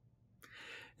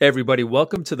Hey everybody,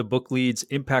 welcome to the Book Leads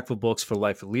Impactful Books for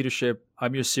Life and Leadership.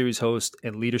 I'm your series host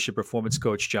and leadership performance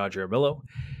coach, John Jaramillo.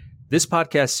 This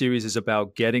podcast series is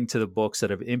about getting to the books that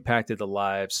have impacted the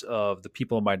lives of the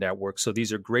people in my network. So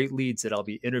these are great leads that I'll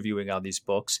be interviewing on these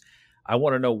books. I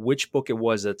want to know which book it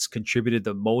was that's contributed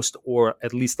the most or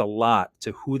at least a lot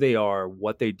to who they are,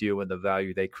 what they do, and the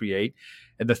value they create.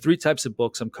 And the three types of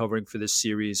books I'm covering for this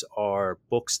series are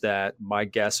books that my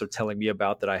guests are telling me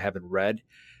about that I haven't read,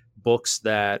 books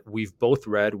that we've both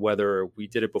read, whether we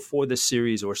did it before this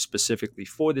series or specifically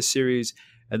for this series.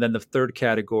 And then the third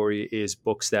category is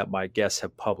books that my guests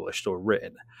have published or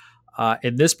written.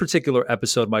 In this particular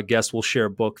episode, my guests will share a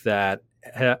book that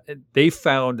they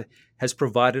found has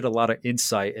provided a lot of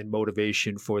insight and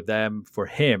motivation for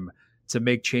him to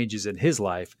make changes in his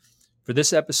life. For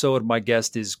this episode, my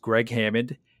guest is Greg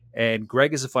Hammond. And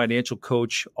Greg is a financial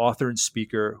coach, author, and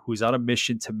speaker who's on a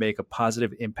mission to make a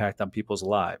positive impact on people's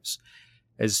lives.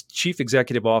 As Chief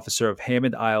Executive Officer of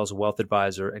Hammond Wealth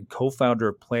Advisor and co-founder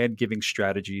of Planned Giving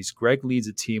Strategies, Greg leads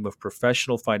a team of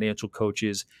professional financial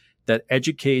coaches that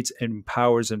educates and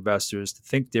empowers investors to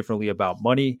think differently about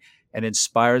money and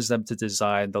inspires them to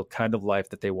design the kind of life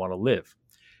that they want to live.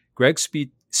 Greg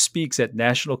speaks at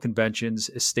national conventions,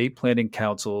 estate planning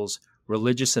councils,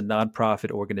 religious and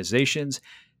nonprofit organizations.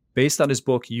 Based on his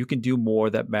book, You Can Do More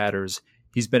That Matters,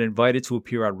 he's been invited to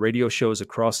appear on radio shows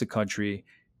across the country.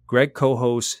 Greg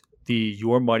co-hosts the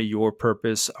Your Money, Your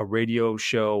Purpose, a radio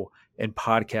show and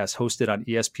podcast hosted on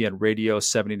ESPN Radio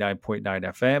 79.9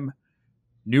 FM,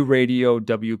 New Radio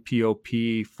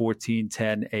WPOP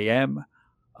 1410 AM,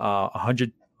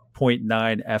 100.9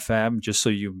 FM, just so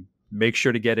you make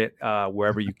sure to get it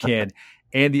wherever you can,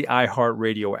 and the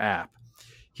iHeartRadio app.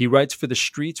 He writes for The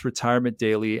Streets Retirement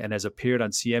Daily and has appeared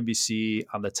on CNBC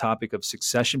on the topic of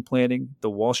succession planning, the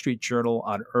Wall Street Journal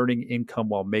on earning income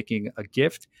while making a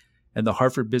gift, and the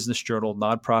Harvard Business Journal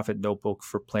nonprofit notebook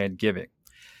for planned giving.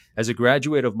 As a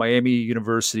graduate of Miami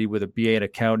University with a BA in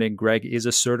accounting, Greg is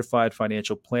a certified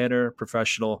financial planner,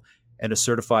 professional, and a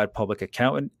certified public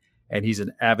accountant. And he's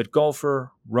an avid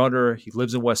golfer, runner. He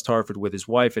lives in West Hartford with his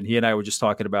wife. And he and I were just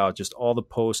talking about just all the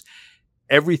posts.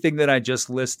 Everything that I just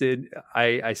listed,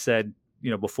 I said,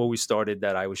 before we started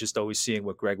that I was just always seeing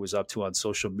what Greg was up to on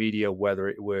social media, whether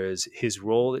it was his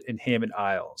role in Hammond,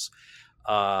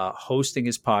 hosting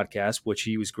his podcast, which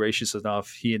he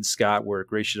and Scott were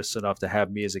gracious enough to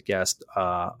have me as a guest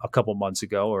a couple months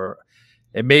ago, or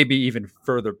it may be even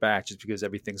further back just because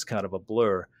everything's kind of a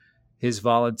blur. His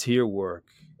volunteer work,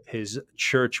 his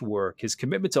church work, his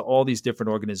commitment to all these different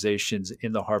organizations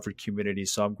in the Harvard community.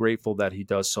 So I'm grateful that he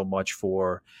does so much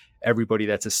for everybody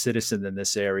that's a citizen in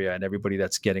this area and everybody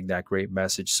that's getting that great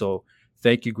message. So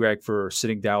thank you, Greg, for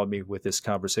sitting down with me with this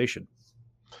conversation.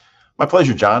 My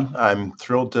pleasure, John. I'm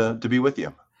thrilled to be with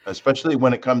you, especially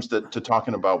when it comes to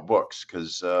talking about books,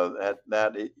 because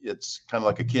it's kind of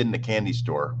like a kid in a candy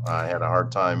store. I had a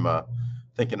hard time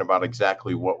thinking about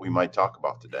exactly what we might talk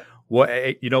about today.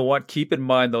 Well, you know what? Keep in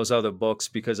mind those other books,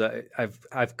 because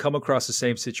I've come across the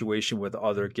same situation with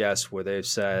other guests where they've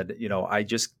said,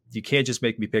 you can't just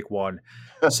make me pick one.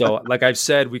 So like I've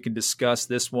said, we can discuss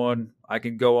this one. I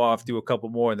can go off, do a couple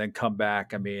more, and then come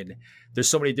back. I mean, there's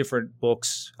so many different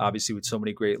books, obviously, with so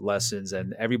many great lessons,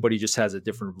 and everybody just has a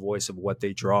different voice of what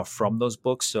they draw from those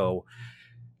books. So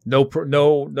no,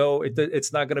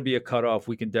 it's not going to be a cutoff.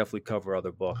 We can definitely cover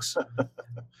other books.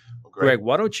 Greg,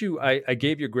 why don't you, I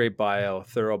gave you a great bio,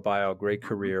 thorough bio, great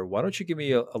career. Why don't you give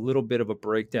me a little bit of a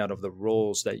breakdown of the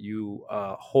roles that you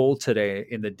hold today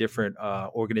in the different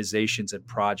organizations and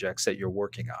projects that you're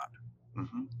working on?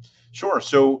 Mm-hmm. Sure.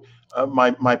 So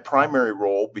my primary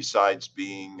role, besides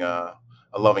being a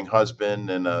loving husband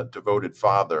and a devoted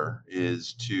father,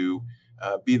 is to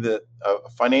be the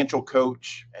financial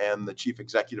coach and the chief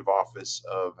executive office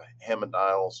of Hammond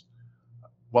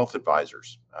Wealth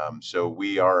Advisors. So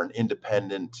we are an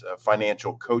independent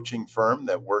financial coaching firm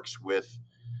that works with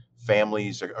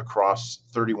families across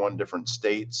 31 different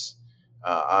states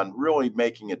on really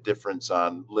making a difference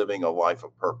on living a life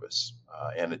of purpose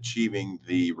and achieving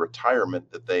the retirement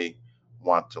that they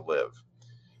want to live.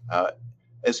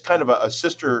 As kind of a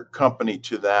sister company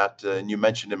to that, and you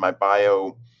mentioned in my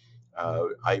bio,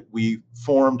 we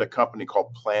formed a company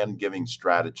called Planned Giving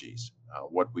Strategies.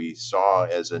 What we saw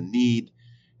as a need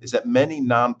is that many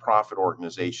nonprofit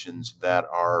organizations that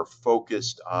are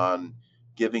focused on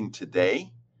giving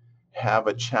today have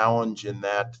a challenge in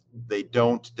that they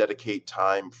don't dedicate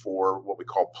time for what we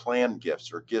call planned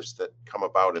gifts, or gifts that come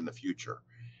about in the future.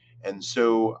 And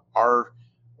so our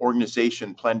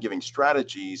organization, Planned Giving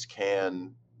Strategies,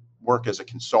 can work as a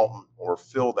consultant or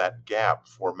fill that gap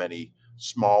for many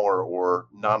smaller or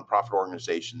nonprofit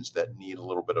organizations that need a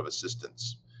little bit of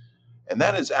assistance. And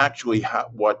that is actually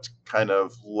what kind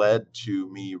of led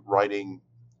to me writing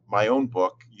my own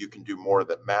book, You Can Do More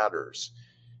That Matters.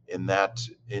 In that,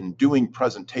 in doing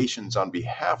presentations on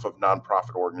behalf of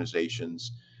nonprofit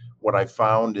organizations, what I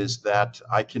found is that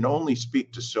I can only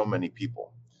speak to so many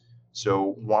people.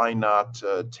 So why not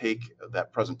take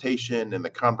that presentation and the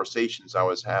conversations I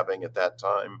was having at that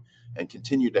time and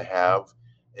continue to have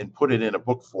and put it in a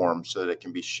book form so that it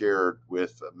can be shared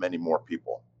with many more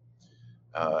people.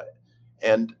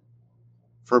 And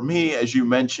for me, as you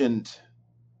mentioned,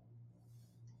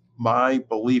 my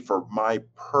belief or my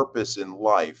purpose in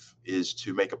life is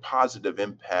to make a positive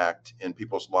impact in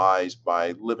people's lives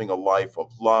by living a life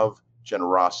of love,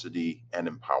 generosity, and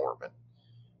empowerment.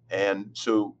 And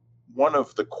so, one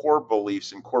of the core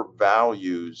beliefs and core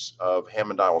values of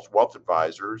Hammond Wealth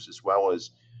Advisors, as well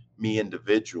as me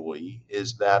individually,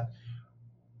 is that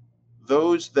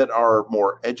those that are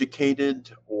more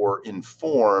educated or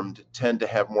informed tend to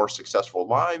have more successful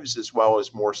lives as well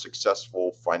as more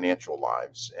successful financial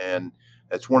lives. And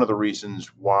that's one of the reasons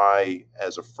why,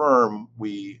 as a firm,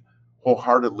 we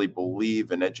wholeheartedly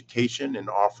believe in education and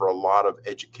offer a lot of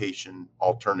education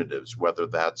alternatives, whether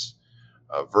that's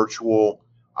virtual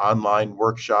online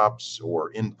workshops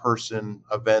or in-person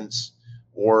events,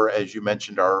 or as you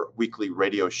mentioned, our weekly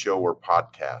radio show or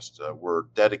podcast. We're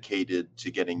dedicated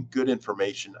to getting good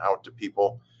information out to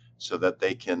people so that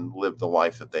they can live the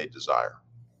life that they desire.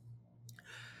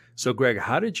 So, Greg,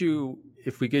 how did you,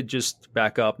 if we could just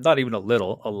back up, not even a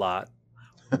little, a lot,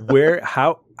 where,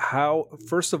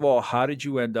 first of all, how did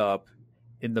you end up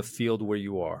in the field where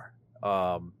you are,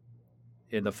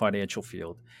 in the financial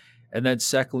field? And then,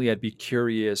 secondly, I'd be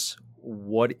curious,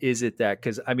 what is it that,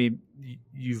 because I mean,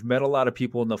 you've met a lot of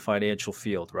people in the financial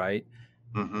field, right?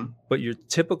 Mm-hmm. But your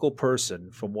typical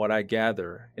person, from what I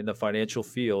gather in the financial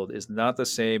field, is not the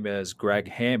same as Greg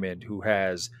Hammond, who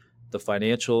has the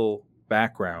financial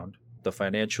background, the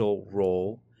financial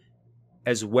role,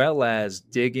 as well as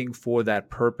digging for that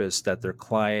purpose that their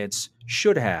clients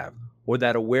should have, or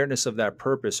that awareness of that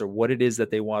purpose, or what it is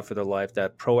that they want for their life,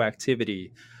 that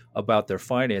proactivity about their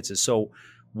finances. So,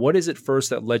 what is it first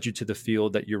that led you to the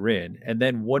field that you're in? And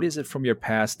then what is it from your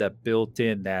past that built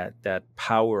in that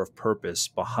power of purpose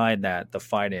behind that, the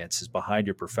finances, behind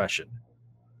your profession?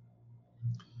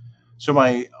 So,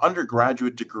 my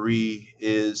undergraduate degree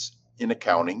is in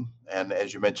accounting. And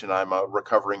as you mentioned, I'm a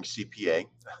recovering CPA.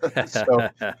 So,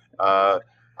 uh,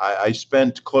 I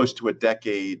spent close to a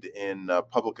decade in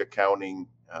public accounting,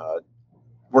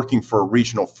 working for a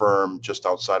regional firm just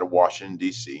outside of Washington,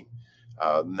 D.C.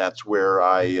 And that's where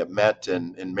I met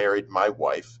and married my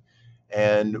wife.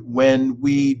 And when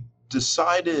we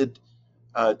decided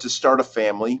to start a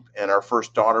family and our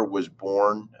first daughter was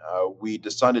born, we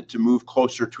decided to move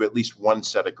closer to at least one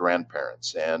set of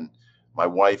grandparents. And my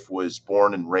wife was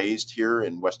born and raised here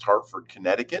in West Hartford,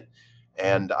 Connecticut.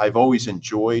 And I've always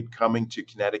enjoyed coming to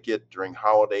Connecticut during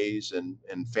holidays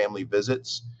and family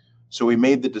visits. So we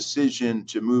made the decision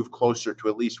to move closer to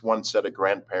at least one set of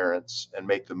grandparents and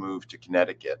make the move to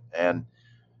Connecticut. And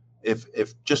if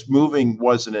just moving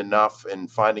wasn't enough and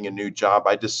finding a new job,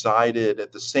 I decided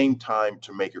at the same time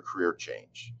to make a career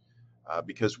change.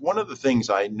 Because one of the things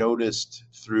I noticed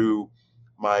through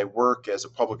my work as a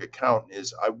public accountant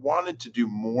is I wanted to do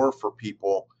more for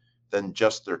people than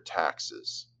just their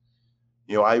taxes.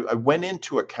 I went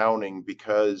into accounting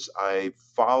because I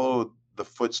followed the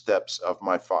footsteps of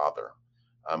my father,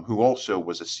 who also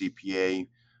was a CPA,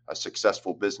 a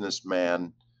successful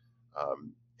businessman,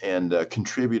 um, and a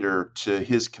contributor to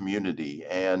his community.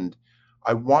 And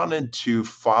I wanted to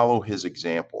follow his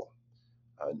example.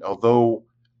 Although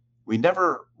we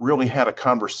never really had a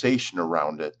conversation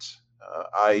around it,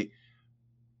 I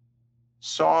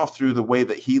saw through the way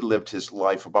that he lived his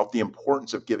life about the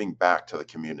importance of giving back to the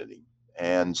community.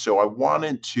 And so I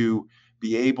wanted to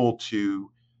be able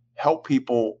to help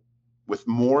people with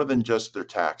more than just their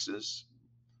taxes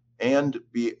and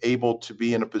be able to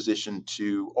be in a position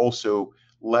to also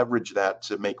leverage that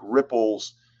to make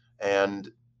ripples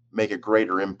and make a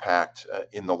greater impact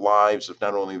in the lives of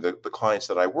not only the clients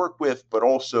that I work with, but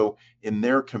also in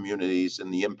their communities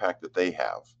and the impact that they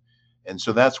have. And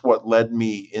so that's what led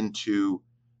me into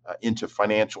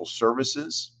financial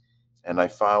services. And I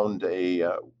found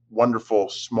a wonderful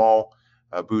small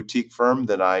boutique firm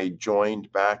that I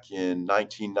joined back in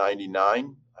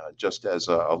 1999, just as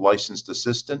a licensed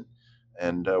assistant,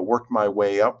 and worked my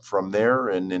way up from there.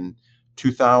 And in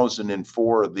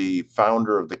 2004, the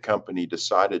founder of the company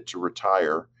decided to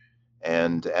retire.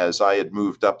 And as I had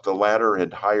moved up the ladder,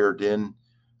 had hired in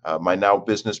my now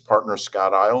business partner,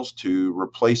 Scott Isles, to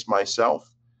replace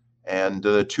myself. And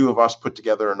the two of us put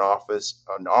together an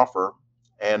offer,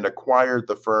 and acquired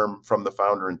the firm from the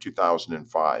founder in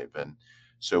 2005. And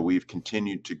so we've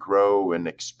continued to grow and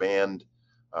expand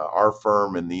our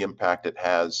firm and the impact it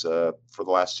has for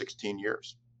the last 16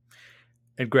 years.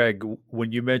 And Greg,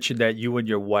 when you mentioned that you and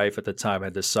your wife at the time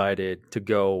had decided to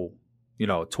go,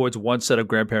 towards one set of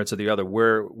grandparents or the other,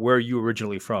 where are you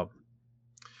originally from?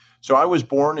 So I was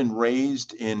born and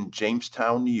raised in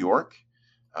Jamestown, New York,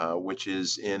 which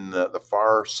is in the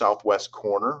far southwest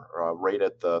corner, right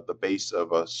at the base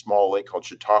of a small lake called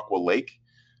Chautauqua Lake.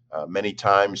 Many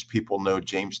times people know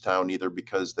Jamestown either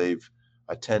because they've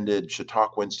attended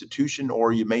Chautauqua Institution,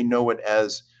 or you may know it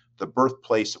as the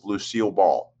birthplace of Lucille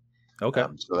Ball. Okay.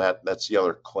 So that's the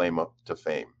other claim up to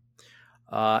fame.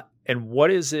 And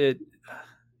what is it?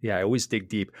 Yeah, I always dig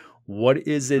deep. What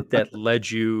is it that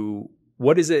led you?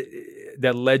 What is it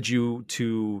that led you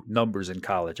to numbers in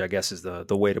college? I guess is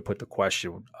the way to put the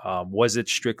question. Was it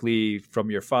strictly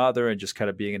from your father and just kind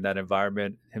of being in that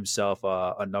environment himself,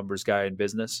 a numbers guy in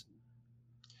business?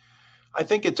 I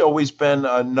think it's always been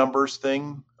a numbers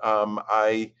thing.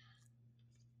 I've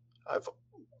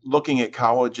looking at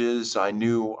colleges, I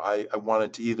knew I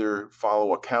wanted to either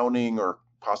follow accounting or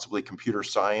possibly computer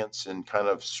science, and kind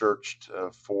of searched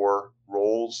for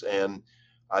roles. And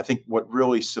I think what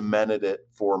really cemented it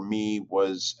for me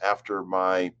was after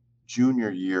my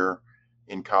junior year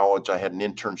in college, I had an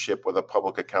internship with a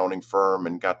public accounting firm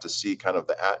and got to see kind of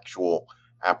the actual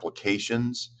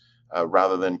applications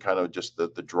rather than kind of just the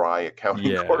dry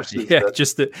accounting Yeah, courses yeah,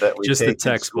 just the that we just the take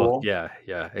in textbook. school. Yeah,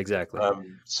 yeah, exactly.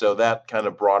 So that kind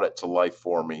of brought it to life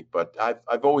for me. But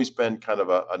I've always been kind of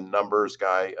a numbers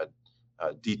guy,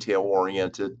 a detail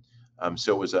oriented.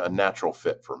 So it was a natural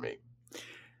fit for me.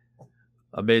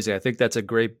 Amazing. I think that's a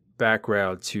great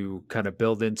background to kind of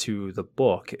build into the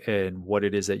book and what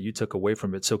it is that you took away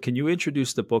from it. So, can you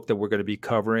introduce the book that we're going to be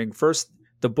covering? First,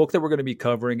 the book that we're going to be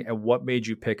covering and what made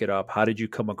you pick it up? How did you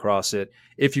come across it?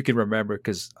 If you can remember,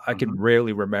 because I can Mhm.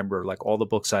 rarely remember like all the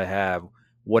books I have,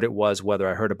 what it was, whether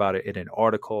I heard about it in an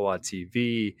article on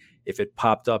TV, if it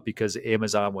popped up because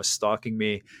Amazon was stalking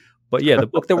me. But yeah, the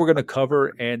book that we're going to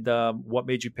cover and what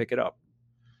made you pick it up?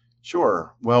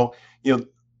 Sure. Well,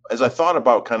 as I thought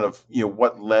about kind of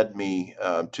what led me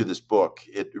to this book,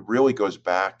 it really goes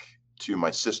back to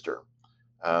my sister.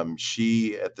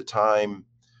 She, at the time,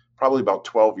 probably about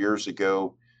 12 years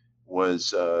ago,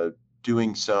 was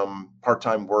doing some part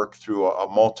time work through a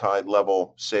multi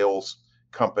level sales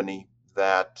company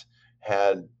that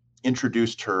had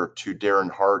introduced her to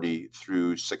Darren Hardy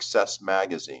through Success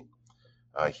Magazine.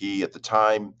 He, at the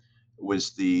time,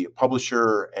 was the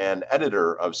publisher and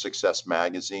editor of Success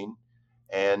Magazine,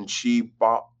 and she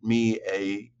bought me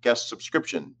a guest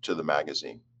subscription to the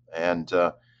magazine. And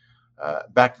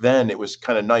back then, it was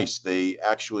kind of nice. They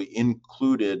actually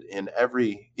included in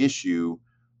every issue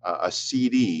a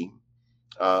CD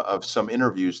of some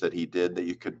interviews that he did that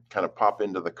you could kind of pop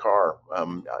into the car.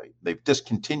 They've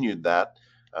discontinued that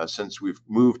since we've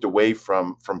moved away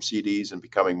from CDs and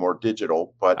becoming more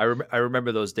digital. But I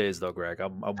remember those days though, Greg.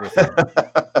 I'm with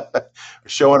you.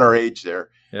 showing our age there.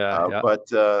 Yeah, yeah.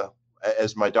 But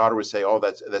as my daughter would say, "Oh,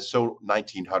 that's so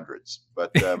 1900s."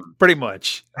 But Pretty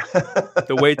much.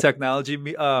 The way technology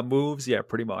moves, yeah,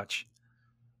 pretty much.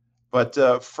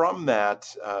 From that,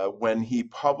 when he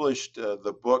published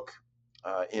the book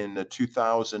in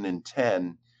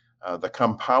 2010, The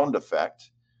Compound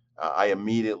Effect, I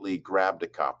immediately grabbed a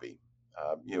copy.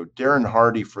 Darren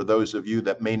Hardy, for those of you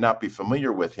that may not be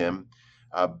familiar with him,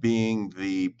 being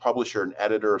the publisher and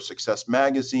editor of Success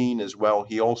Magazine as well,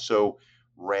 he also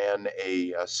ran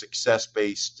a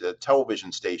success-based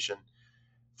television station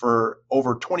for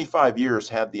over 25 years,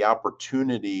 had the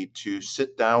opportunity to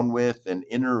sit down with and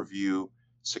interview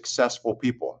successful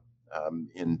people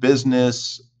in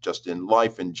business, just in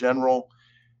life in general.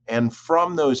 And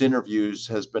from those interviews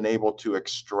has been able to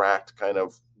extract kind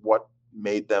of what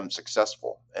made them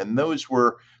successful. And those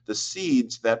were the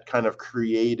seeds that kind of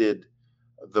created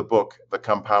the book, The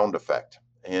Compound Effect.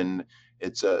 And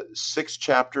it's 6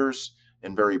 chapters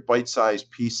and very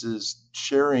bite-sized pieces,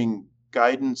 sharing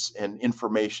guidance and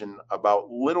information about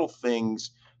little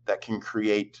things that can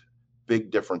create big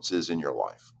differences in your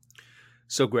life.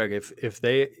 So, Greg, if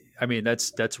they, I mean,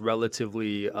 that's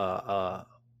relatively a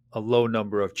low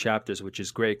number of chapters, which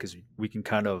is great because we can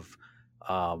kind of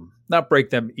not break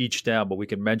them each down, but we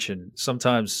can mention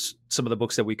sometimes some of the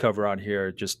books that we cover on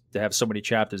here, just to have so many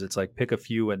chapters, it's like pick a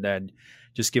few and then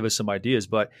just give us some ideas.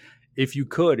 But if you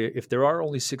could, if there are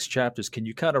only 6 chapters, can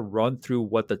you kind of run through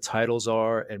what the titles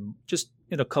are and just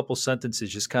in a couple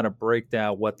sentences, just kind of break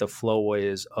down what the flow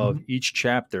is of Mhm. each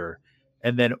chapter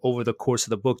and then over the course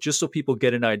of the book, just so people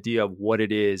get an idea of what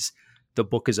it is the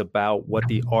book is about, what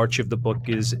the arch of the book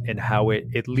is, and how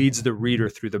it leads the reader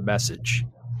through the message.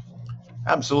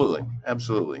 Absolutely,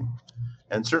 absolutely.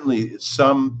 And certainly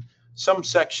some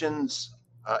sections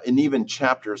and even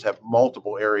chapters have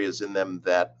multiple areas in them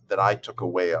that I took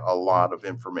away a lot of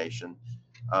information.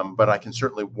 But I can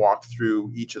certainly walk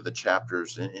through each of the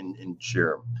chapters and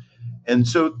share them. And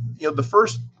so, the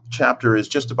first chapter is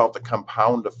just about the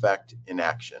compound effect in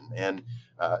action. And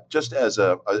just as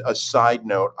a side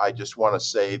note, I just want to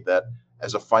say that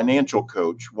as a financial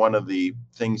coach, one of the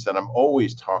things that I'm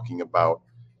always talking about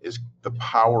is the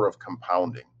power of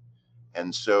compounding.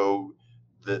 And so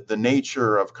the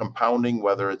nature of compounding,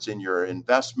 whether it's in your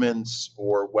investments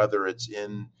or whether it's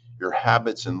in your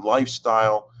habits and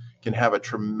lifestyle, can have a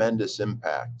tremendous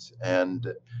impact.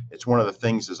 And it's one of the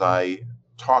things as I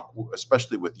talk,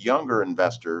 especially with younger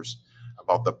investors,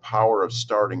 about the power of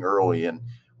starting early. And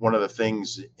one of the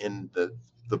things in the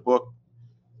book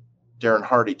Darren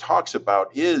Hardy talks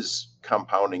about is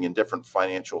compounding in different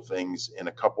financial things in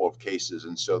a couple of cases.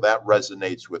 And so that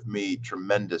resonates with me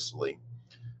tremendously.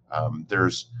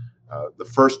 There's the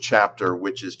first chapter,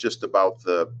 which is just about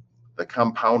the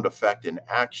compound effect in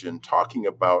action, talking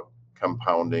about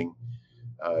compounding.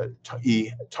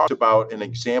 He talks about an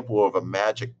example of a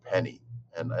magic penny.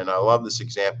 And I love this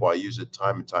example. I use it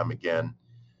time and time again.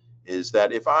 Is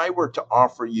that if I were to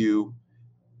offer you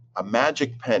a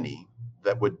magic penny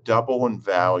that would double in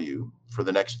value for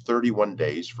the next 31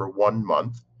 days for 1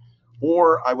 month,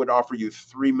 or I would offer you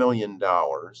 $3 million,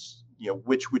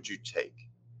 which would you take?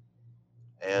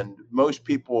 And most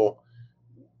people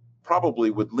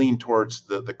probably would lean towards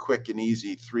the quick and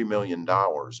easy $3 million.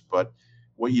 But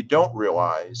what you don't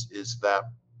realize is that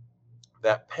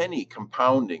penny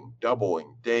compounding,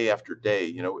 doubling day after day,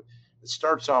 it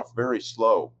starts off very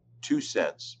slow, 2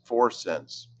 cents, 4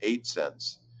 cents, 8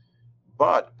 cents.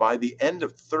 But by the end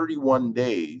of 31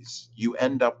 days, you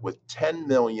end up with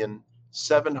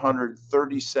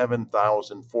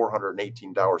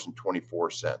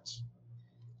 $10,737,418.24.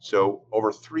 So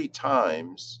over 3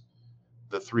 times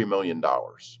the $3 million.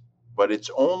 But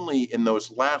it's only in those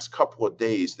last couple of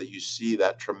days that you see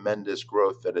that tremendous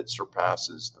growth that it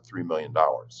surpasses the $3 million.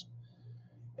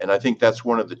 And I think that's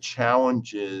one of the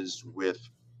challenges with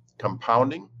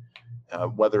compounding,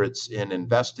 whether it's in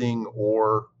investing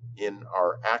or in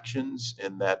our actions,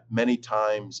 in that many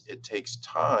times it takes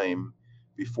time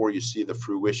before you see the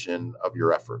fruition of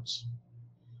your efforts.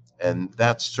 And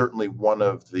that's certainly one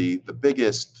of the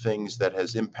biggest things that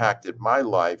has impacted my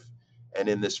life. And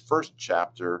in this first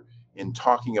chapter, in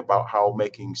talking about how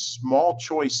making small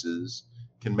choices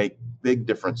can make big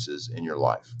differences in your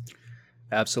life.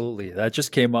 Absolutely. That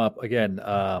just came up again,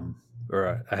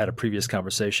 or I had a previous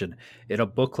conversation in a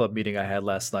book club meeting I had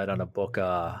last night on a book,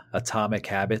 Atomic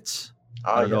Habits. I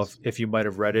Ah, don't know yes. if you might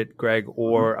have read it, Greg, Mhm.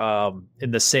 or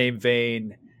in the same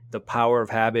vein, The Power of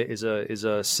Habit is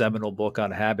a seminal book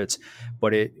on habits.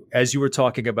 But as you were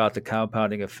talking about the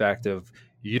compounding effect of,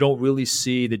 you don't really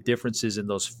see the differences in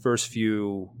those first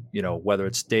few, whether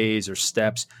it's days or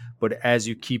steps, but as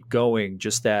you keep going,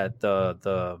 just that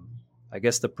the I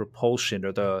guess the propulsion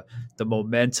or the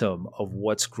momentum of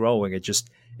what's growing, it just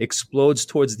explodes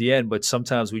towards the end. But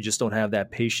sometimes we just don't have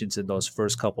that patience in those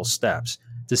first couple steps.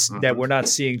 That Mhm. we're not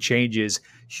seeing changes,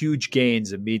 huge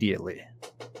gains immediately.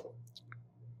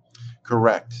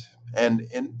 Correct. And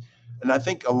I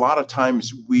think a lot of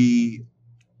times we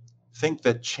think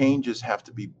that changes have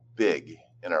to be big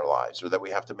in our lives, or that we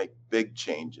have to make big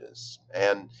changes.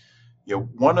 And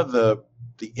one of the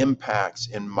impacts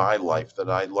in my life that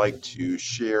I like to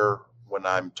share when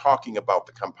I'm talking about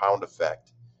the compound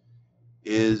effect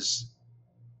is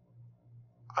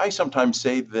I sometimes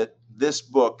say that this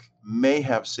book may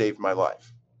have saved my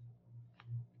life.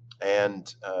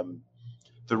 And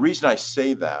the reason I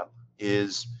say that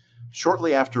is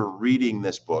shortly after reading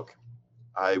this book,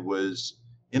 I was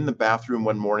in the bathroom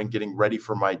one morning getting ready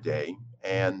for my day.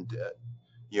 And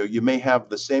you may have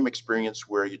the same experience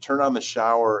where you turn on the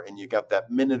shower and you got that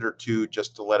minute or two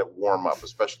just to let it warm up,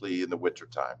 especially in the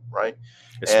wintertime, right?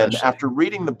 And Especially. after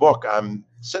reading the book, I'm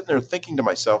sitting there thinking to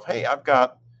myself, hey, I've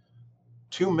got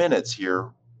 2 minutes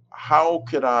here. How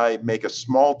could I make a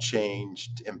small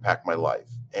change to impact my life?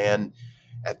 And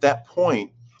at that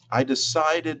point, I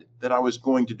decided that I was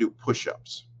going to do push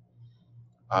ups.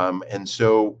 And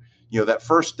so, that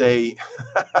first day,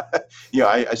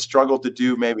 I struggled to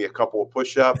do maybe a couple of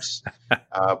push-ups,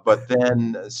 but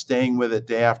then staying with it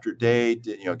day after day,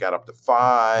 got up to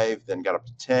 5, then got up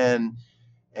to 10.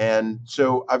 And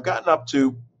so I've gotten up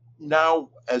to now,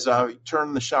 as I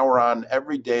turn the shower on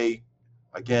every day,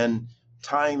 again,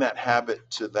 tying that habit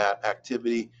to that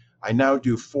activity, I now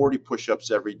do 40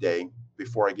 push-ups every day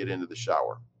before I get into the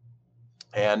shower.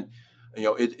 And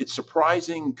it's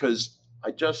surprising because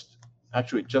just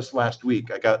last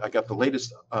week I got the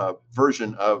latest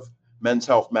version of Men's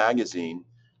Health magazine,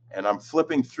 and I'm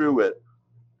flipping through it,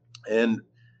 and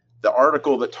the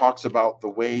article that talks about the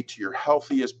way to your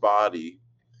healthiest body,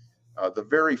 the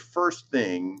very first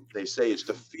thing they say is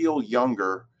to feel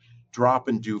younger, drop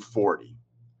and do 40.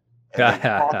 And they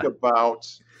talk about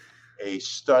a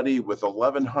study with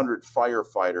 1,100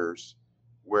 firefighters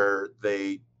where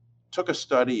they took a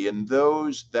study, and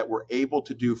those that were able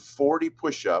to do 40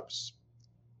 push-ups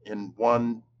in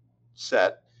one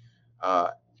set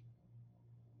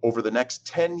over the next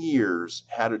 10 years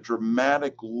had a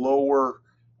dramatic lower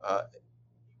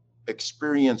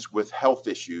experience with health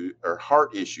issues or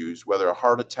heart issues, whether a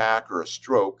heart attack or a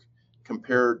stroke,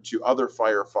 compared to other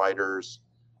firefighters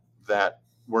that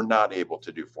were not able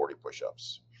to do 40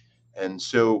 push-ups. And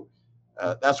so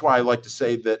that's why I like to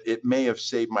say that it may have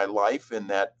saved my life, and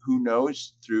that who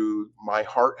knows, through my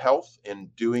heart health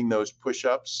and doing those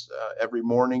push-ups every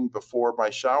morning before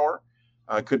my shower,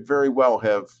 could very well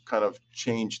have kind of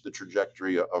changed the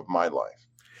trajectory of my life.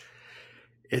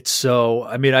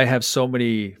 I have so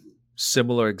many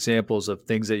similar examples of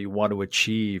things that you want to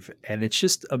achieve, and it's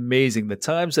just amazing the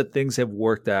times that things have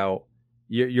worked out.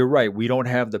 You're right. We don't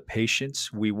have the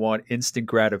patience. We want instant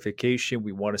gratification.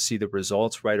 We want to see the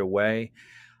results right away.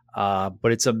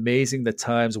 But it's amazing the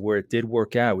times where it did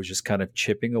work out. It was just kind of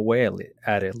chipping away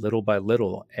at it little by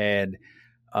little. And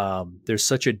there's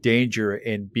such a danger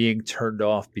in being turned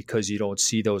off because you don't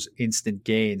see those instant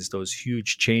gains, those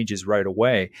huge changes right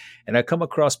away. And I come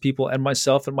across people, and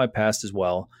myself in my past as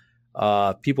well,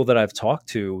 people that I've talked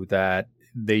to, that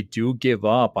they do give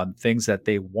up on things that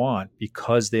they want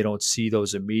because they don't see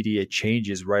those immediate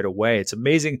changes right away. It's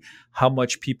amazing how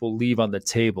much people leave on the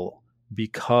table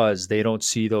because they don't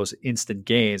see those instant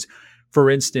gains. For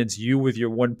instance, you with your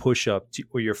one push-up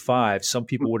or your 5, some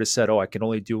people would have said, "Oh, I can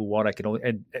only do one. I can only,"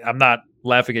 and I'm not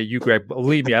laughing at you, Greg.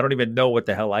 Believe me, I don't even know what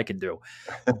the hell I can do.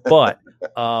 But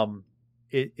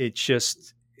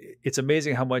it's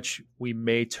amazing how much we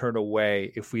may turn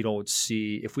away if we don't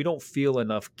feel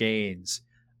enough gains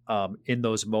in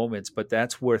those moments. But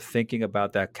that's where thinking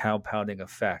about that compounding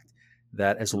effect,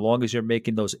 that as long as you're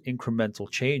making those incremental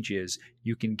changes,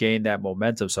 you can gain that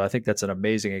momentum. So I think that's an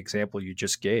amazing example you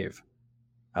just gave.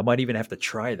 I might even have to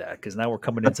try that because now we're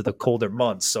coming into the colder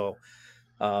months. So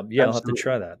I'll have to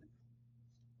try that.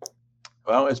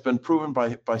 Well, it's been proven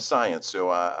by science,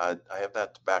 so I have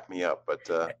that to back me up.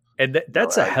 But and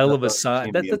that's a hell of a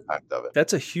sign. Seen the impact of it.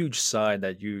 That's a huge sign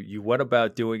that you went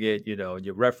about doing it. And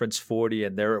you referenced 40,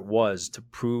 and there it was to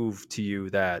prove to you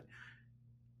that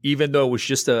even though it was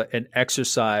just an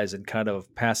exercise and kind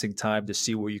of passing time to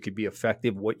see where you could be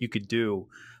effective, what you could do,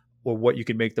 or what you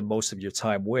can make the most of your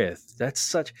time with. That's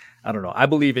such, I don't know. I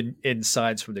believe in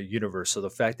signs from the universe. So the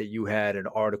fact that you had an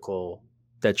article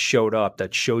that showed up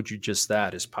that showed you just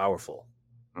that is powerful.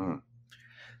 Mm.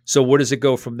 So where does it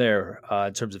go from there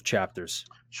in terms of chapters?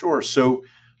 Sure. So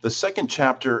the second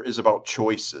chapter is about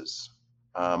choices.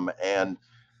 And,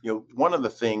 one of the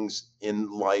things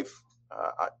in life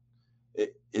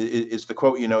is the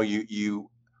quote,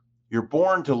 you're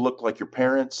born to look like your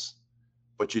parents,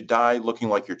 but you die looking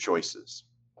like your choices.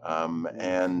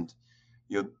 And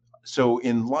so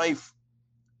in life,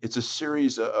 it's a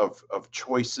series of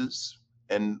choices,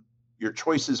 and your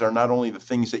choices are not only the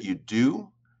things that you do,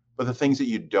 but the things that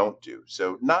you don't do.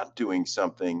 So not doing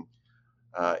something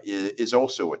is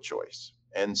also a choice.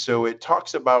 And so it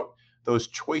talks about those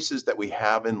choices that we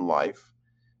have in life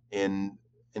in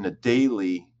a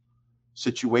daily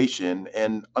situation.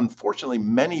 And unfortunately,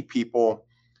 many people,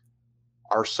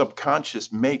 our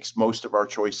subconscious makes most of our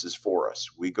choices for us.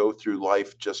 We go through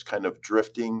life just kind of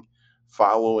drifting,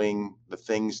 following the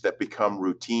things that become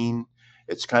routine.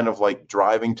 It's kind of like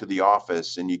driving to the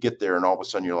office, and you get there and all of a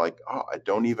sudden you're like, oh, I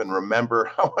don't even remember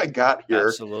how I got here.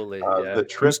 Absolutely. Yeah. The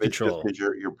trip is just because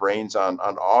your brain's on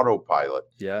autopilot.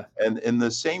 Yeah. And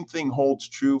the same thing holds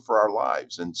true for our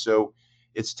lives. And so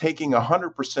it's taking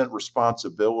 100%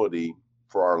 responsibility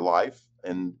for our life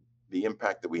and the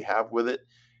impact that we have with it.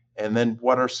 And then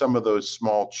what are some of those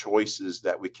small choices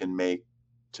that we can make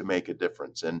to make a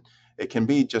difference? And it can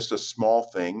be just a small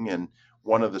thing. And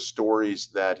one of the stories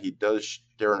that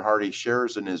Darren Hardy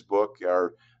shares in his book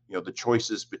are, the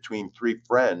choices between three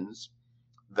friends.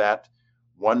 That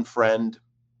one friend,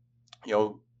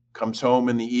 comes home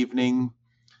in the evening,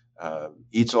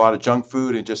 eats a lot of junk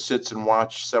food and just sits and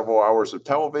watches several hours of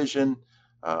television.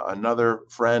 Another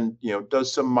friend,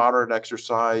 does some moderate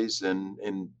exercise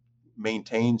and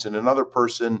maintains, and another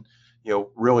person,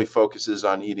 really focuses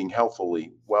on eating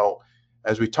healthily. Well,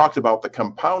 as we talked about the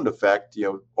compound effect,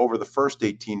 over the first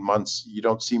 18 months, you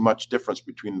don't see much difference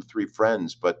between the three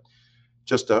friends, but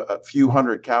just a few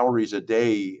hundred calories a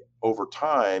day over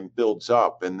time builds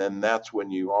up. And then that's when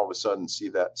you all of a sudden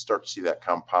start to see that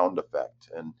compound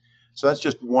effect. And so that's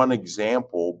just one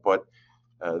example, but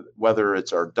whether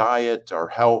it's our diet, our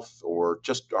health, or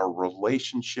just our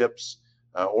relationships,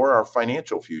 or our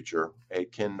financial future,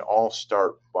 it can all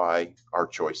start by our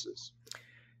choices.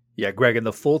 Yeah, Greg, and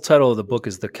the full title of the book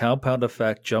is The Compound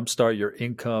Effect: Jumpstart Your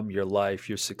Income, Your Life,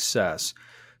 Your Success.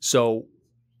 So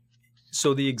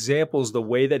the examples, the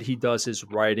way that he does his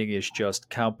writing is just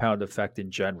compound effect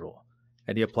in general.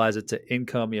 And he applies it to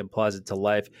income, he applies it to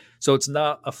life. So it's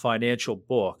not a financial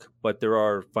book, but there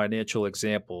are financial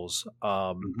examples.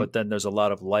 Mhm. But then there's a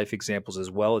lot of life examples as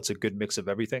well. It's a good mix of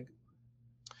everything.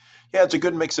 Yeah, it's a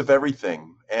good mix of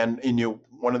everything. And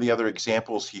one of the other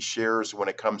examples he shares when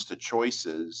it comes to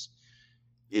choices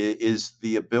is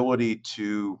the ability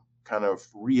to kind of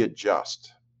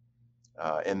readjust.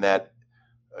 And that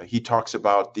he talks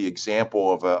about the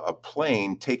example of a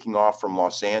plane taking off from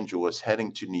Los Angeles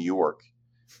heading to New York.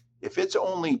 If it's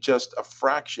only just a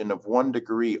fraction of 1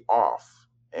 degree off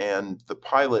and the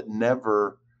pilot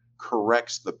never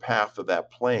corrects the path of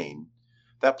that plane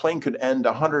could end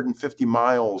 150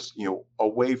 miles,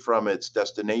 away from its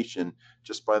destination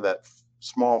just by that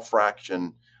small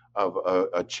fraction of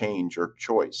a change or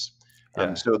choice.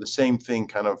 Yeah. So the same thing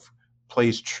kind of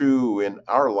plays true in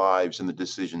our lives and the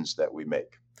decisions that we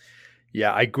make.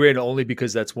 Yeah, I grin only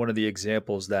because that's one of the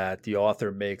examples that the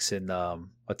author makes in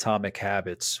Atomic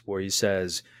Habits, where he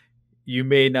says, you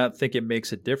may not think it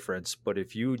makes a difference, but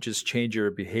if you just change your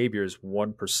behaviors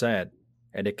 1%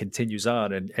 and it continues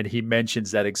on, and he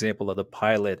mentions that example of the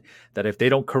pilot, that if they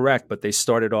don't correct, but they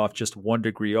started off just 1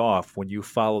 degree off, when you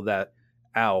follow that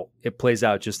out, it plays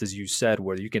out just as you said,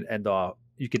 where you can end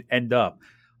up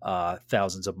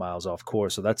thousands of miles off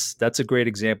course. So that's a great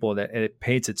example, and it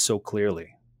paints it so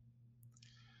clearly.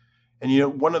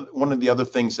 And one of the other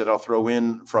things that I'll throw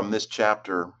in from this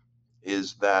chapter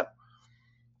is that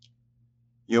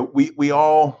we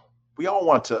all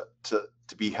want to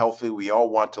be healthy. We all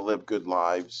want to live good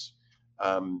lives,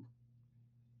 um,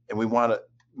 and we want to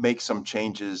make some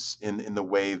changes in the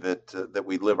way that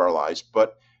we live our lives.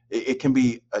 But it can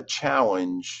be a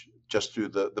challenge just through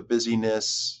the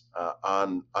busyness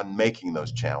on making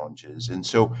those challenges. And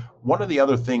so one of the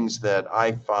other things that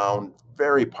I found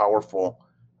very powerful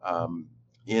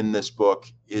in this book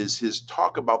is his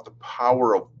talk about the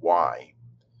power of why.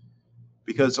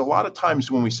 Because a lot of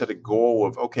times when we set a goal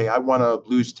of, okay, I want to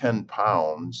lose 10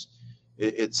 pounds,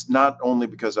 it's not only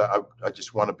because I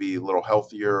just want to be a little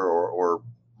healthier or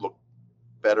look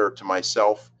better to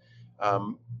myself,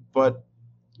 but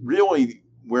really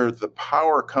where the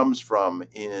power comes from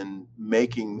in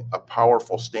making a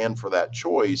powerful stand for that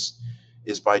choice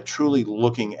is by truly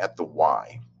looking at the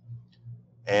why.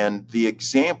 And the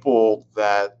example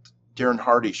that Darren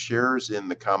Hardy shares in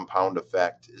The Compound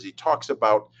Effect is he talks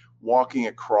about walking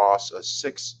across a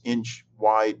 6-inch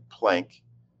wide plank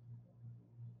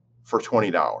for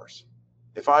 $20.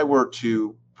 If I were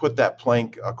to put that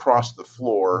plank across the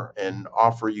floor and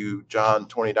offer you, John,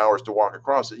 $20 to walk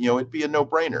across it, it'd be a no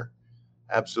brainer.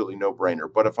 Absolutely no brainer.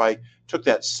 But if I took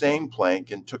that same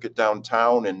plank and took it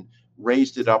downtown and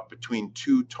raised it up between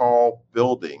two tall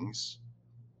buildings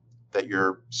that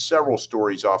you're several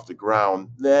stories off the ground,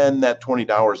 then that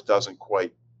 $20 doesn't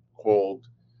quite hold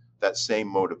that same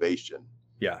motivation.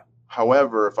 Yeah.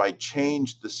 However, if I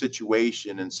changed the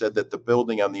situation and said that the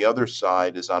building on the other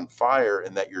side is on fire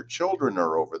and that your children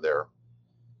are over there,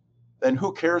 then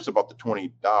who cares about the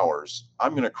 $20?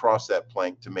 I'm going to cross that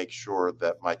plank to make sure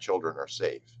that my children are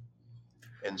safe.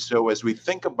 And so as we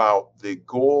think about the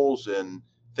goals and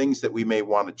things that we may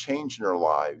want to change in our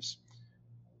lives,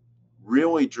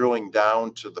 really drilling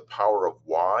down to the power of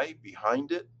why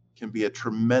behind it can be a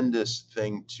tremendous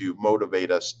thing to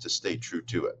motivate us to stay true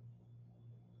to it.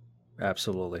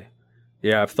 Absolutely.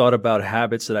 Yeah, I've thought about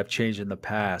habits that I've changed in the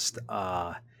past.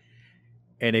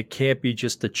 And it can't be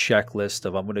just a checklist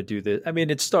of I'm going to do this. I mean,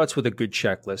 it starts with a good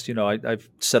checklist. I've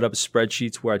set up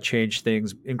spreadsheets where I change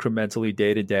things incrementally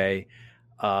day to day.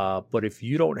 But if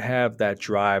you don't have that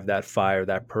drive, that fire,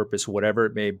 that purpose, whatever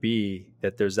it may be,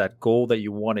 that there's that goal that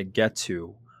you want to get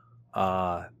to,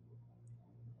 uh,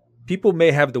 people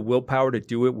may have the willpower to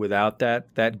do it without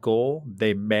that goal.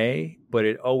 They may, but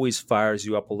it always fires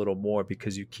you up a little more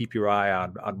because you keep your eye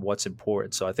on what's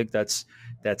important. So I think that's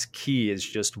key, is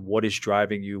just what is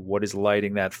driving you, what is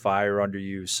lighting that fire under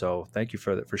you. So thank you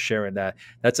for sharing that.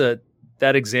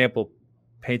 That example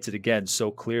painted again so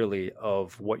clearly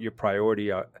of what your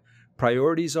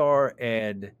priorities are,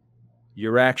 and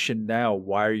your action now,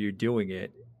 why are you doing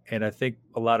it? And I think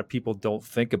a lot of people don't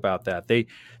think about that. They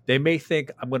may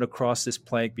think, I'm going to cross this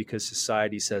plank because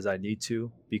society says I need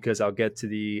to, because I'll get to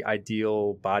the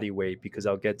ideal body weight, because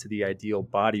I'll get to the ideal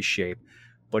body shape.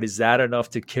 But is that enough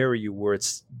to carry you where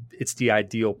it's the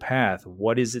ideal path?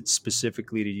 What is it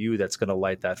specifically to you that's going to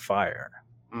light that fire?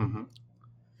 Hmm.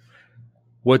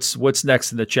 What's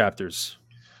next in the chapters?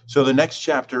 So the next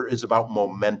chapter is about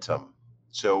momentum.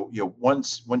 So,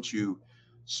 once you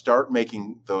start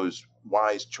making those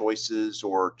wise choices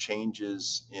or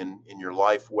changes in your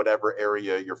life, whatever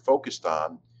area you're focused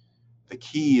on, the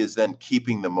key is then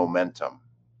keeping the momentum.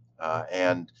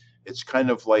 And it's kind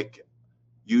of like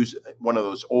use one of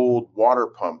those old water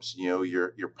pumps.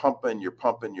 You're pumping, you're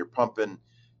pumping,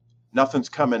 nothing's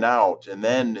coming out. And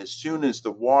then as soon as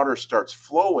the water starts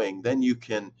flowing, then you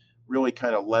can really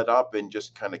kind of let up and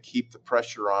just kind of keep the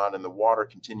pressure on, and the water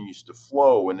continues to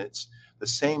flow. And it's the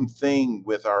same thing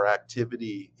with our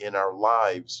activity in our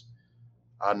lives,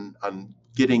 on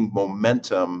getting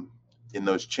momentum in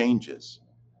those changes.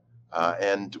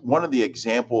 And one of the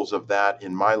examples of that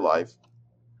in my life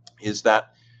is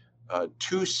that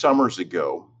 2 summers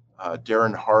ago,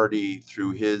 Darren Hardy,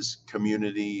 through his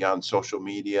community on social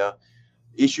media,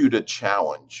 issued a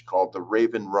challenge called the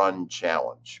Raven Run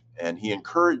Challenge. And he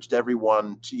encouraged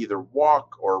everyone to either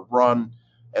walk or run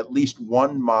at least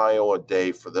 1 mile a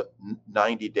day for the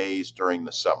 90 days during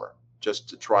the summer, just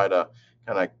to try to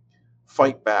kind of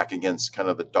fight back against kind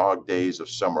of the dog days of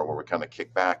summer where we kind of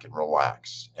kick back and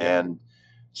relax. Yeah. And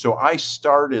so I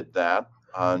started that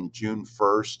on June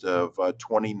 1st of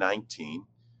 2019,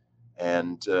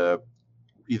 and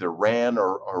either ran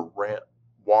or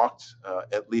walked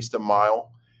at least a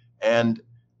mile. And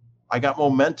I got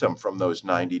momentum from those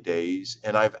 90 days,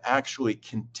 and I've actually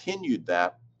continued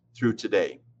that through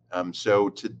today. So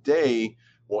today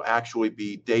will actually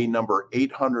be day number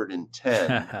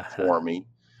 810 for me,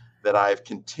 that I've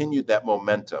continued that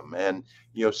momentum. And,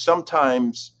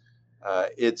 sometimes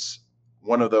it's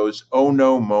one of those, oh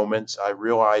no moments. I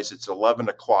realize it's 11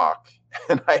 o'clock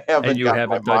and I And haven't you got my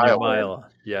haven't done your mile in. mile.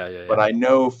 Yeah, yeah, But yeah. I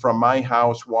know from my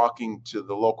house walking to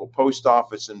the local post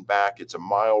office and back, it's a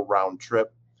mile round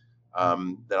trip,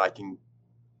 that I can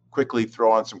quickly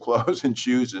throw on some clothes and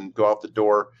shoes and go out the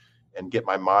door and get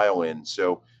my mile in.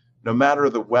 So no matter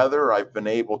the weather, I've been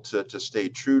able to stay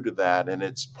true to that. And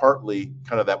it's partly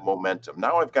kind of that momentum.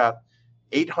 Now I've got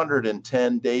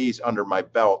 810 days under my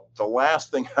belt. The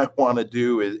last thing I want to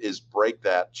do is break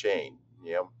that chain.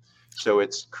 So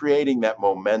it's creating that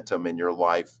momentum in your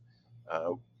life,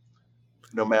 uh,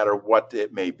 no matter what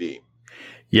it may be.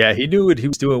 Yeah, he knew what he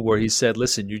was doing, where he said,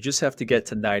 listen, you just have to get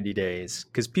to 90 days.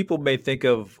 Because people may think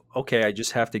of, okay, I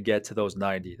just have to get to those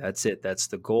 90. That's it. That's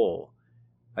the goal.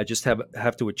 I just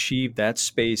have to achieve that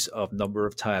space of number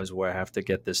of times where I have to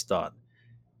get this done.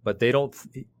 But they don't,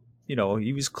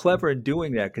 he was clever in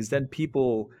doing that, because then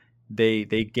people, they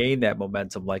gain that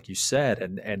momentum, like you said,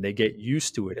 and they get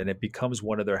used to it, and it becomes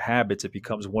one of their habits. It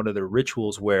becomes one of their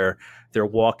rituals, where they're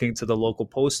walking to the local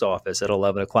post office at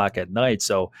 11 o'clock at night.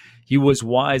 So he was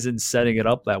wise in setting it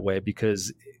up that way,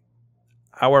 because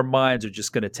our minds are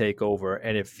just going to take over,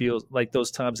 and it feels like those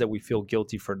times that we feel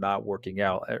guilty for not working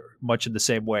out, much in the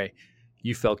same way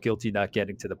you felt guilty not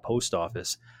getting to the post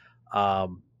office.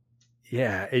 um,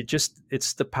 yeah,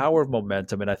 it's the power of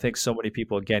momentum, and I think so many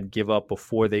people, again, give up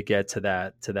before they get to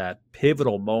that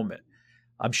pivotal moment.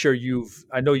 I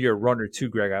know you're a runner too,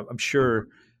 Greg. I'm Mhm. sure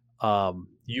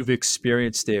you've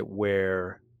experienced it,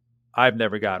 where I've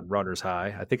never gotten runner's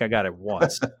high. I think I got it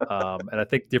once, and I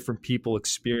think different people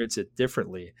experience it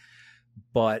differently.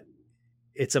 But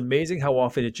it's amazing how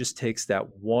often it just takes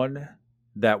that one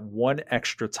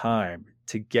extra time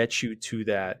to get you to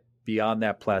that, beyond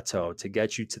that plateau, to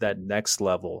get you to that next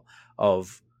level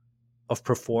of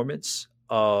performance,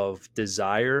 of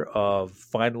desire, of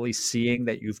finally seeing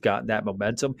that you've gotten that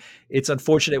momentum. It's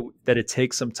unfortunate that it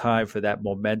takes some time for that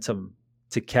momentum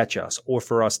to catch us, or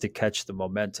for us to catch the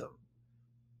momentum.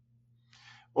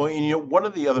 Well, one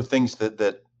of the other things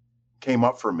that came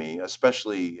up for me,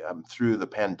 especially through the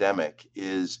pandemic,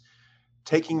 is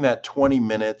taking that 20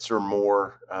 minutes or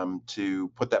more to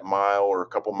put that mile or a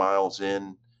couple miles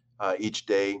in each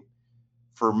day,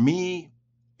 for me,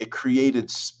 it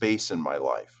created space in my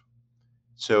life.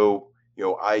 So,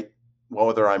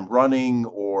 whether I'm running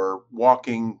or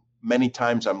walking, many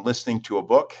times I'm listening to a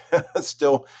book,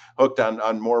 still hooked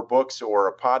on more books or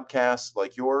a podcast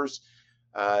like yours.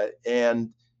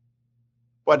 And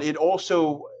but it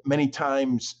also many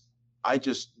times I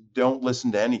just don't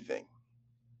listen to anything.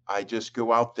 I just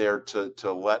go out there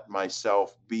to let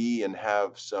myself be and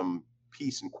have some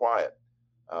peace and quiet,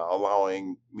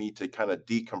 allowing me to kind of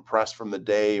decompress from the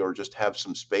day or just have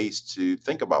some space to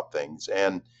think about things.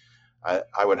 And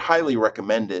I would highly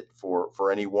recommend it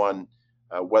for anyone,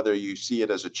 whether you see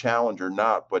it as a challenge or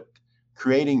not. But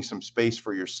creating some space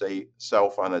for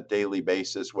yourself on a daily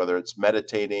basis, whether it's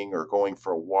meditating or going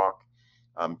for a walk,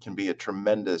 can be a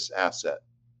tremendous asset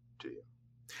to you.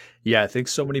 Yeah, I think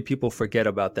so many people forget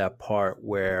about that part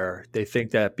where they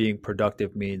think that being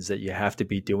productive means that you have to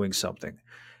be doing something.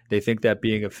 They think that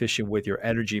being efficient with your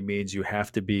energy means you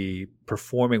have to be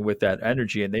performing with that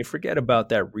energy, and they forget about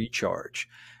that recharge.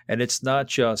 And it's not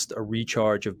just a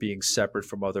recharge of being separate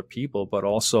from other people, but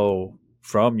also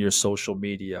from your social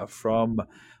media, from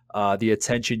the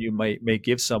attention you may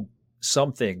give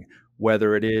something,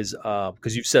 whether it is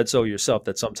because you've said so yourself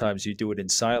that sometimes you do it in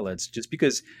silence, just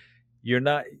because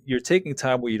you're taking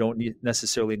time where you don't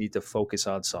necessarily need to focus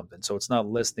on something. So it's not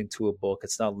listening to a book,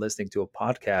 it's not listening to a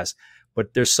podcast,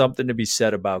 but there's something to be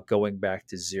said about going back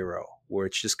to zero, where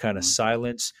it's just kind of Mhm.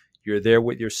 silence. You're there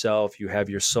with yourself, you have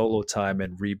your solo time,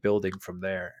 and rebuilding from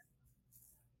there.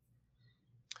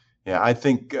 Yeah, I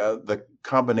think the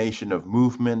combination of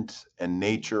movement and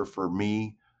nature for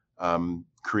me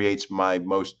creates my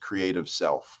most creative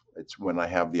self. It's when I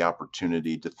have the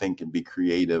opportunity to think and be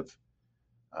creative.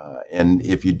 And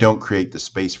if you don't create the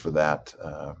space for that,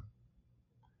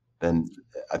 then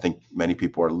I think many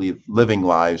people are living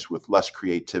lives with less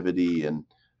creativity and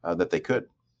that they could.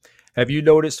 Have you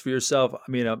noticed for yourself? I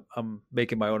mean, I'm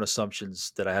making my own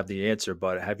assumptions that I have the answer,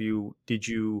 but did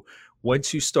you,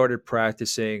 once you started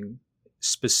practicing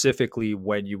specifically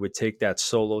when you would take that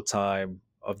solo time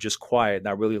of just quiet,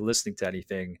 not really listening to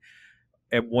anything,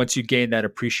 and once you gained that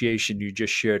appreciation you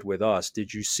just shared with us,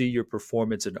 did you see your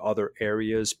performance in other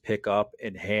areas pick up,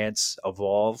 enhance,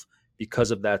 evolve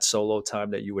because of that solo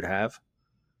time that you would have?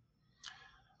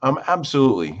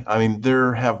 Absolutely. I mean,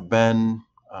 there have been,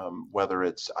 whether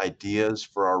it's ideas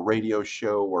for our radio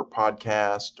show or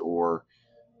podcast or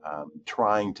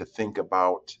trying to think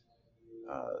about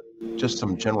uh, just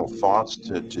some general thoughts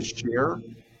to share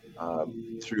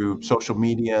through social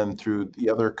media and through the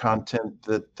other content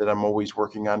that I'm always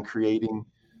working on creating.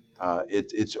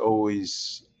 It's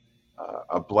always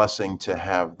a blessing to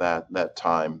have that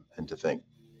time and to think.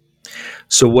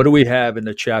 So what do we have in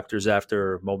the chapters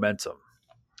after momentum?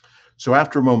 So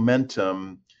after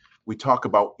momentum, we talk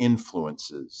about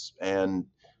influences, and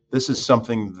this is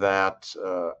something that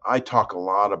I talk a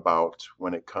lot about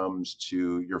when it comes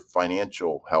to your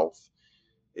financial health.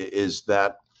 Is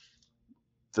that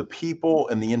the people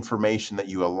and the information that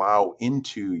you allow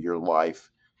into your life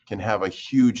can have a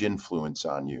huge influence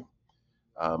on you.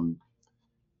 Um,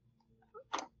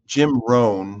 Jim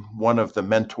Rohn, one of the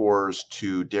mentors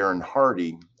to Darren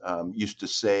Hardy, used to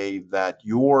say that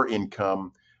your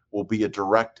income will be a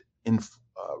direct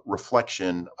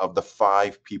reflection of the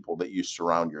five people that you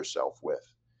surround yourself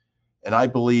with. And I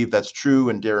believe that's true.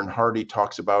 And Darren Hardy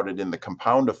talks about it in the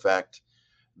compound effect,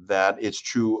 that it's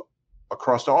true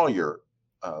across all your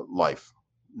life,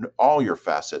 all your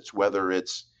facets, whether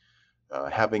it's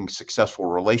having successful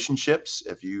relationships.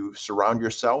 If you surround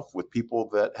yourself with people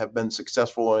that have been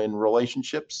successful in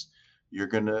relationships, you're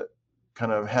going to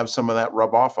kind of have some of that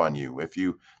rub off on you. If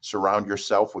you surround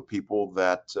yourself with people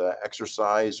that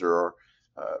exercise or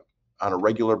uh, on a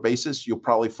regular basis, you'll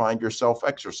probably find yourself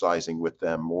exercising with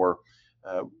them or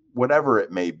uh, whatever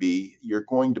it may be. You're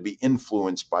going to be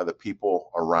influenced by the people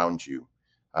around you,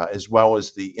 as well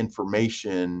as the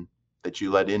information that you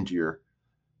let into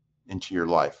your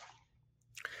life.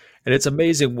 And it's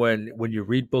amazing when you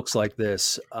read books like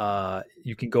this,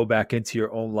 you can go back into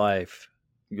your own life,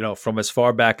 from as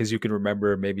far back as you can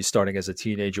remember, maybe starting as a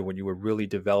teenager when you were really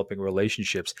developing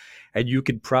relationships, and you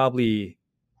can probably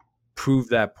prove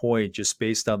that point just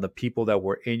based on the people that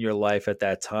were in your life at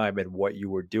that time and what you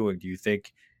were doing. Do you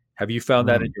think, have you found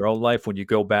that in Mm. your own life when you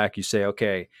go back, you say,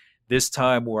 okay, this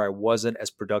time where I wasn't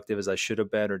as productive as I should have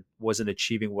been or wasn't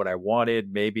achieving what I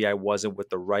wanted, maybe I wasn't with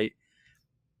the right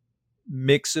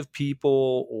mix of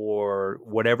people or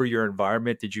whatever your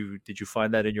environment, did you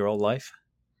find that in your own life?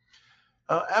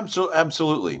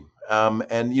 Absolutely. And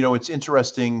it's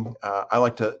interesting. I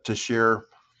like to share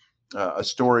a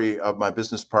story of my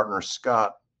business partner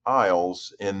Scott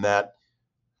Isles, in that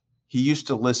he used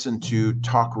to listen to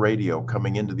talk radio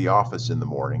coming into the office in the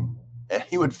morning, and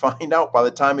he would find out by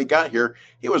the time he got here,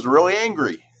 he was really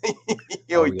angry.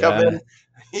 Oh He'd come yeah. in,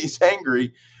 he's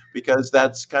angry because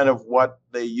that's kind of what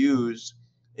they use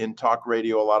in talk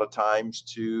radio a lot of times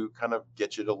to kind of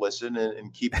get you to listen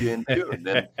and keep you in tune.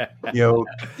 And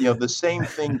the same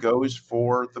thing goes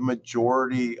for the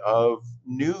majority of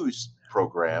news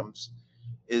programs,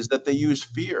 is that they use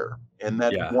fear. And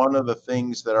that Yeah. one of the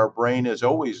things that our brain is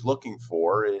always looking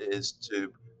for is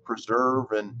to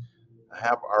preserve and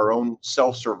have our own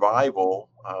self survival.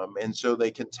 And so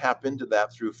they can tap into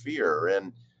that through fear.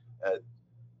 And uh,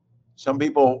 some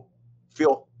people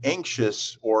feel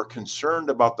anxious or concerned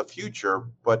about the future,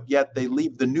 but yet they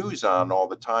leave the news on all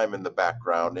the time in the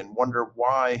background and wonder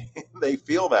why they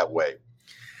feel that way.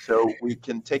 So we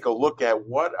can take a look at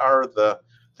what are the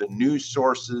news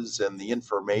sources and the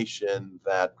information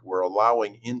that we're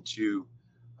allowing into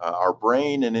our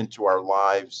brain and into our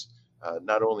lives,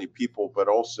 not only people, but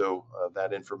also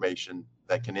that information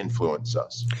that can influence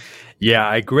us. Yeah,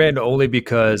 I grinned only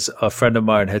because a friend of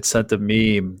mine had sent a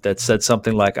meme that said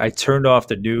something like, I turned off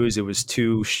the news. It was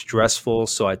too stressful.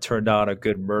 So I turned on a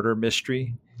good murder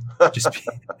mystery. Just,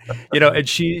 and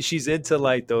she's into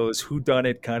like those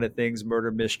whodunit kind of things,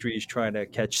 murder mysteries, trying to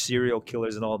catch serial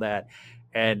killers and all that.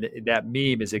 And that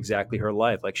meme is exactly her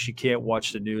life. Like she can't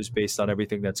watch the news based on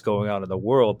everything that's going on in the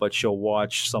world, but she'll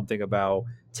watch something about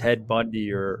Ted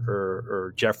Bundy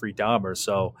or Jeffrey Dahmer.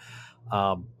 So,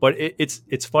 but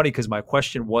it's funny because my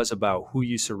question was about who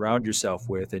you surround yourself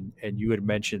with, and you had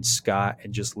mentioned Scott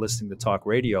and just listening to talk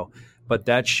radio, but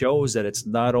that shows that it's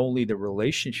not only the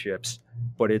relationships,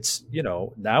 but it's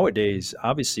nowadays.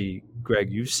 Obviously, Greg,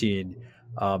 you've seen,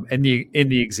 and in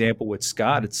the example with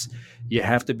Scott, it's you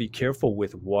have to be careful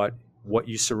with what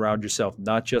you surround yourself,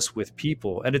 not just with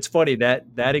people. And it's funny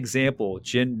that example,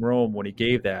 Jim Rome, when he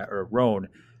gave that, or Rohn,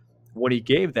 when he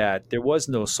gave that, there was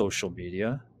no social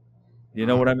media. You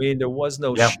know Mhm. what I mean? There was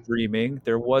no Yeah. streaming.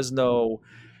 There was no,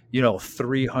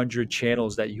 300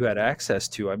 channels that you had access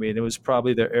to. I mean, it was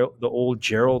probably the old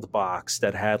Gerald box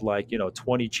that had like,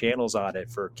 20 channels on it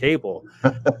for cable.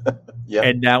 Yeah.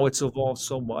 And now it's evolved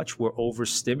so much. We're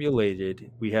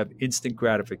overstimulated. We have instant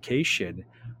gratification,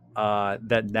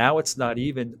 that now it's not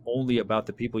even only about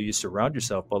the people you surround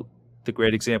yourself, but the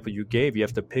great example you gave, you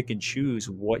have to pick and choose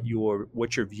what you're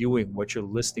viewing, what you're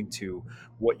listening to,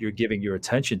 what you're giving your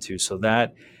attention to. So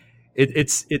that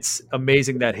it's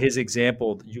amazing that his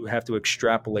example, you have to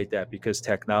extrapolate that because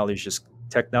technology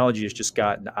has just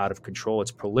gotten out of control.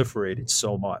 It's proliferated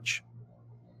so much.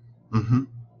 Hmm.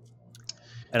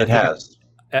 And It has.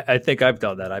 I think I've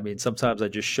done that. I mean, sometimes I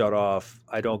just shut off.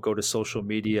 I don't go to social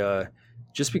media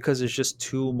just because there's just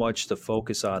too much to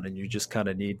focus on, and you just kind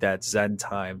of need that Zen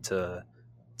time to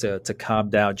calm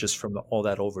down just from all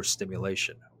that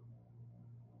overstimulation.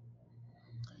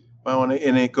 Well,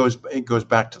 and it goes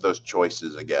back to those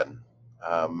choices again,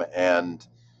 and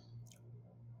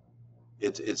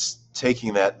it's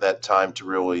taking that time to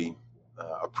really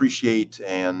appreciate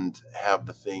and have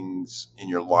the things in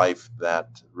your life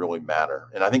that really matter.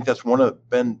 And I think that's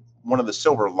been one of the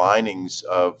silver linings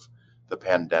of the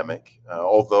pandemic.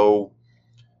 Although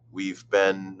we've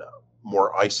been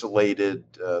more isolated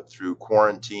through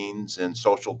quarantines and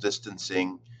social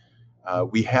distancing,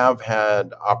 we have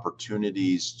had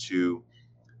opportunities to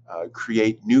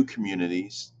create new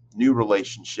communities, new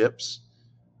relationships,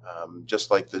 just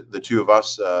like the two of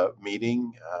us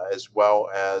meeting, as well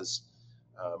as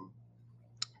um,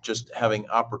 just having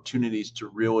opportunities to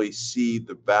really see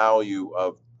the value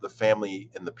of the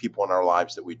family and the people in our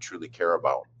lives that we truly care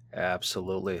about.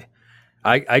 Absolutely.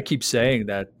 I keep saying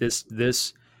that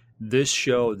this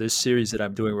show, this series that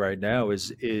I'm doing right now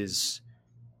is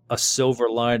a silver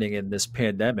lining in this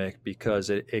pandemic because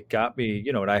it got me,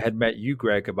 and I had met you,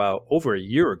 Greg, about over a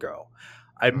year ago.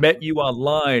 I met Mhm. you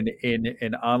online in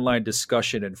an online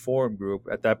discussion and forum group.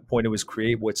 At that point, it was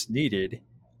Create What's Needed.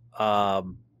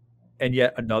 Um, and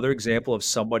yet another example of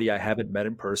somebody I haven't met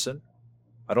in person.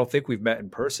 I don't think we've met in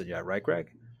person yet, right, Greg?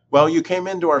 Well, you came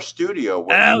into our studio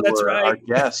when Oh, you that's were our right.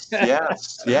 guest.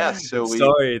 Yes, yes. So we.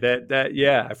 Sorry that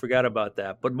yeah, I forgot about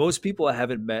that. But most people I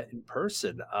haven't met in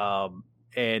person,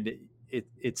 and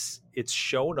it's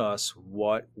shown us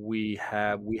what we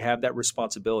have. We have that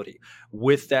responsibility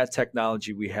with that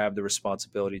technology. We have the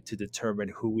responsibility to determine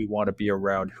who we want to be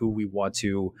around, who we want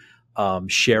to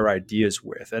share ideas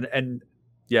with, and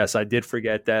Yes, I did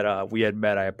forget that we had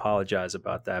met. I apologize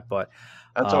about that, but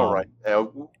That's all right.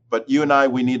 um, But you and I,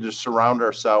 we need to surround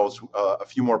ourselves a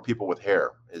few more people with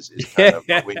hair is kind of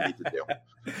what we yeah, need to do,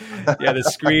 yeah, the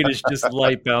screen is just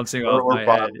light bouncing off or my head.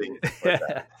 bonding with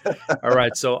that. All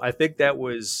right, so I think that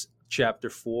was chapter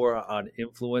 4 on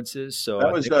influences. So That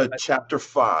I was think chapter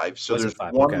 5. So was it there's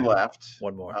 5? one Okay, left,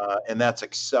 one more. and that's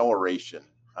acceleration.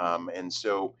 And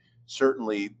so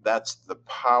certainly that's the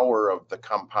power of the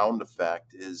compound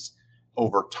effect is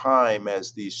over time,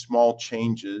 as these small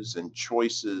changes and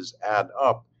choices add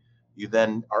up, you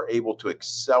then are able to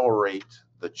accelerate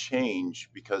the change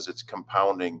because it's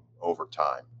compounding over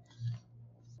time.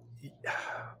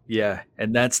 Yeah,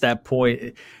 and that's that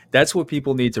point. That's what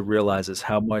people need to realize is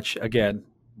how much, again,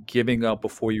 giving up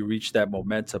before you reach that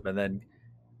momentum and then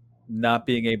not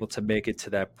being able to make it to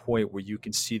that point where you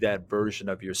can see that version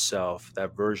of yourself,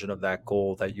 that version of that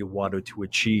goal that you wanted to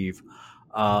achieve.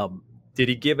 Did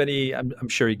he give any? I'm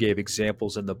sure he gave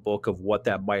examples in the book of what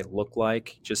that might look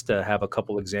like, just to have a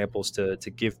couple examples to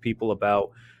give people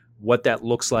about what that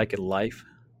looks like in life.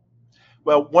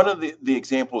 Well, one of the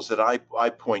examples that I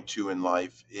point to in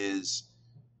life is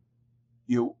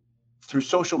you through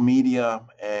social media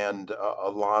and a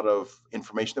lot of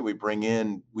information that we bring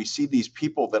in, we see these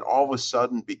people that all of a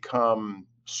sudden become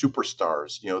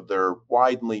superstars. They're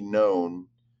widely known.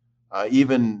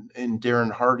 Even in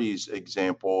Darren Hardy's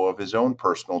example of his own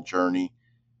personal journey,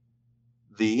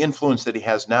 the influence that he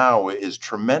has now is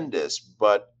tremendous,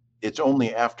 but it's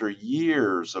only after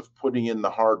years of putting in the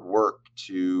hard work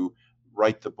to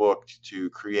write the book, to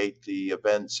create the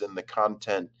events and the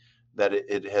content, that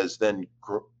it has then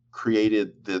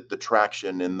created the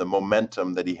traction and the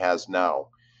momentum that he has now.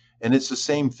 And it's the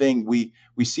same thing. We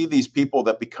see these people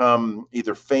that become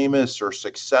either famous or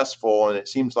successful, and it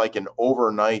seems like an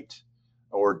overnight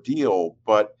ordeal,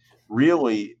 but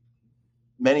really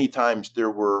many times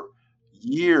there were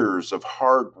years of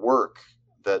hard work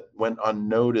that went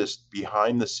unnoticed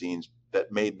behind the scenes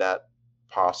that made that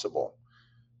possible.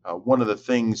 One of the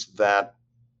things that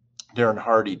Darren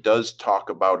Hardy does talk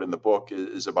about in the book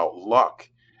is about luck,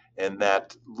 and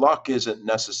that luck isn't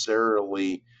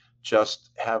necessarily just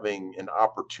having an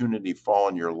opportunity fall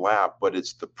in your lap, but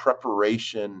it's the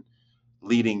preparation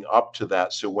leading up to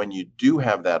that. So when you do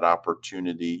have that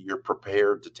opportunity, you're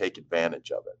prepared to take advantage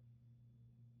of it.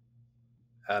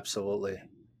 Absolutely.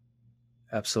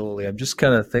 Absolutely. I'm just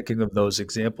kind of thinking of those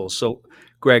examples. So,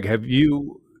 Greg, have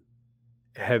you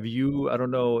I don't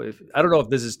know if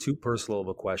this is too personal of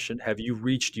a question. Have you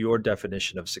reached your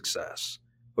definition of success?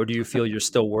 Or do you feel you're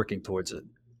still working towards it?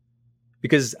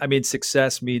 Because I mean,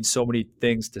 success means so many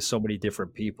things to so many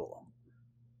different people.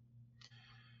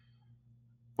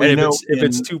 Well, And you if know,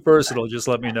 it's in too personal, just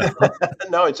let me know.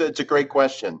 no, it's a great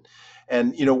question.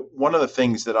 And one of the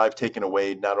things that I've taken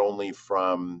away not only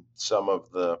from some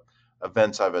of the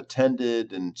events I've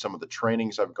attended and some of the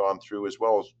trainings I've gone through, as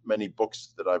well as many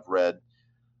books that I've read,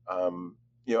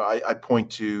 I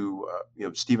point to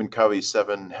Stephen Covey's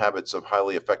 7 Habits of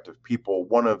Highly Effective People.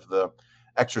 One of the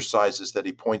exercises that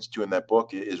he points to in that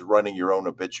book is running your own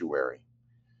obituary.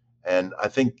 And I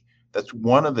think that's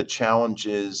one of the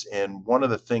challenges and one of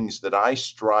the things that I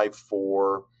strive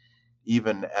for,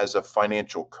 even as a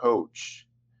financial coach,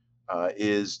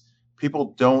 is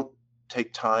people don't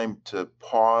take time to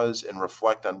pause and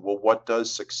reflect on, well, what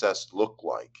does success look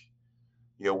like?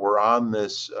 We're on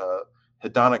this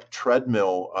hedonic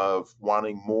treadmill of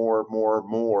wanting more, more,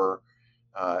 more,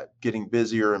 getting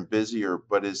busier and busier.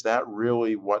 But is that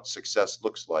really what success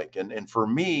looks like? And for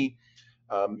me,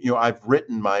 I've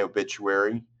written my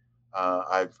obituary.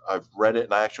 I've read it,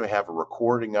 and I actually have a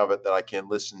recording of it that I can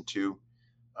listen to.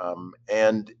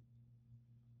 And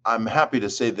I'm happy to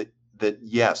say that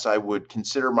yes, I would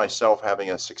consider myself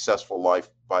having a successful life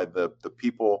by the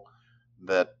people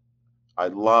that I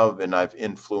love and I've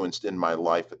influenced in my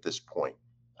life at this point.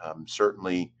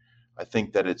 Certainly, I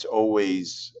think that it's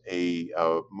always a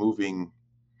moving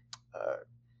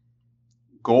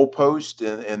goalpost,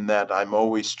 in that I'm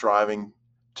always striving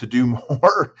to do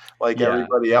more, like Yeah,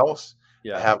 everybody else,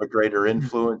 yeah. have a greater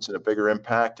influence and a bigger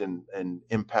impact, and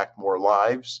impact more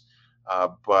lives.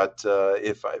 But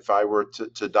if I were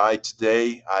to die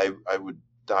today, I would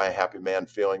die a happy man,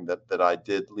 feeling that I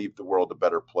did leave the world a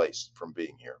better place from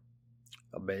being here.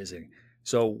 Amazing.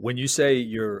 So when you say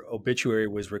your obituary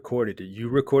was recorded, you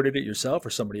recorded it yourself or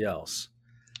somebody else?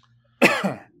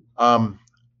 Um,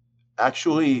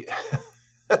 Actually,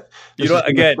 You this know, is going to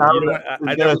again, you sound know,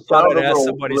 I never thought sound I'd a ask little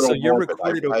somebody. So little your morbid.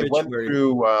 recorded obituary.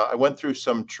 I went through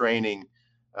some training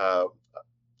uh,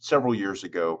 several years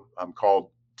ago, called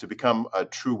to become a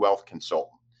true wealth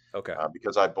consultant. Okay.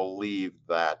 because I believe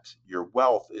that your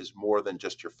wealth is more than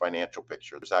just your financial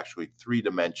picture. There's actually three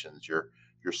dimensions: your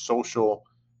social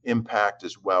impact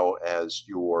as well as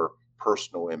your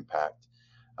personal impact.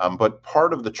 But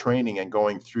part of the training and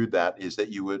going through that is that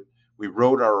we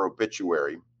wrote our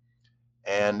obituary,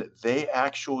 and they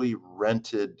actually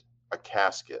rented a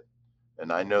casket.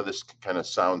 And I know this kind of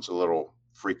sounds a little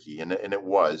freaky, and it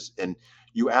was. And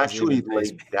you Doesn't even actually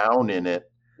face lay me. down in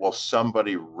it while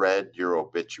somebody read your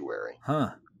obituary.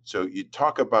 Huh. So you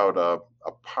talk about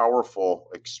a powerful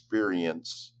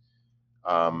experience.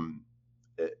 Um,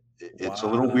 it's a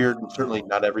little weird, and certainly Wow.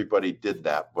 not everybody did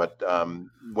that. But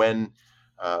when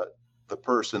uh, the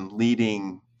person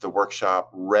leading the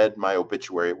workshop read my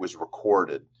obituary, it was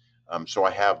recorded. So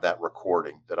I have that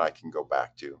recording that I can go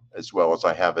back to, as well as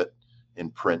I have it in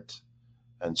print.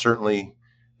 And certainly,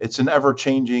 it's an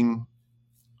ever-changing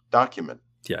document.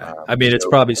 Yeah. I Um, mean, it's so,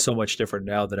 probably so much different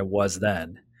now than it was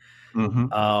then.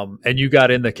 mhm. And you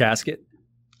got in the casket.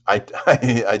 I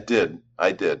did. I did. I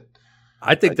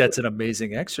I think did. that's an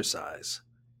amazing exercise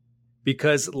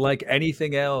because, like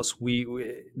anything else, we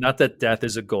not that death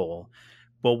is a goal,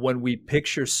 but when we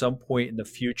picture some point in the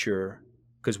future,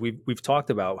 because we've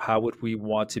talked about how would we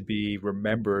want to be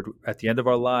remembered at the end of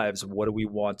our lives, what do we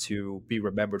want to be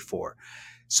remembered for?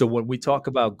 So when we talk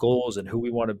about goals and who we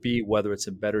want to be, whether it's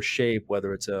in better shape,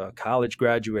 whether it's a college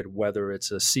graduate, whether it's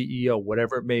a CEO,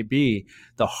 whatever it may be,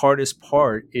 the hardest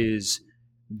part is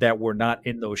that we're not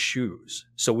in those shoes.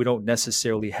 So we don't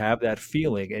necessarily have that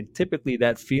feeling. And typically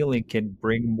that feeling can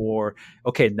bring more,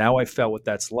 okay, now I felt what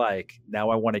that's like. Now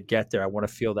I want to get there. I want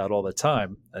to feel that all the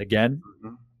time. Again,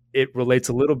 Mhm. it relates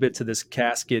a little bit to this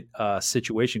casket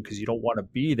situation because you don't want to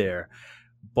be there.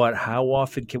 But how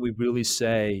often can we really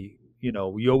say,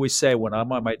 we always say when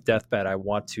I'm on my deathbed, I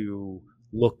want to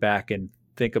look back and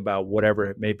think about whatever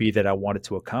it may be that I wanted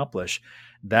to accomplish.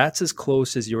 That's as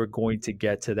close as you're going to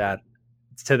get to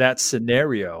that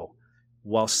scenario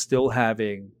while still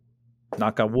having,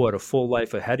 knock on wood, a full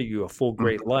life ahead of you, a full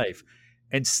great Mhm. life,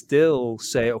 and still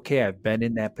say, okay, I've been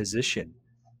in that position.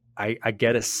 I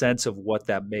get a sense of what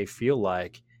that may feel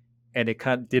like. And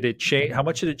did it change? How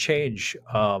much did it change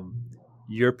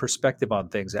your perspective on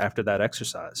things after that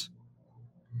exercise?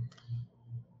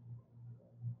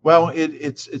 Well,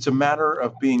 it's a matter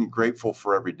of being grateful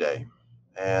for every day,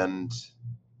 and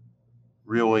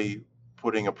really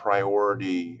putting a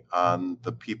priority on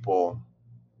the people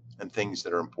and things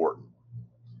that are important.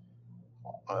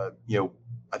 Uh, you know,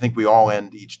 I think we all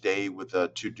end each day with a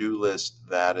to-do list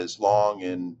that is long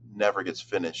and never gets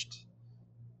finished.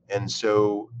 And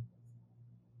so,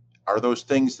 are those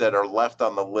things that are left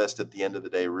on the list at the end of the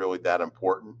day really that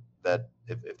important that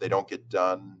if they don't get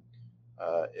done,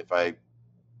 if I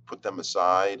put them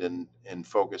aside and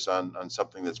focus on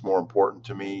something that's more important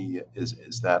to me,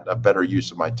 is that a better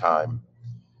use of my time?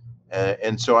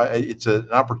 And so it's an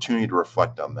opportunity to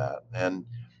reflect on that. And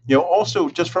also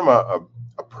just from a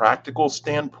practical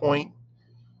standpoint,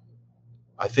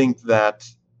 I think that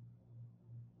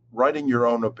writing your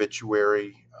own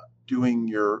obituary, doing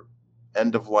your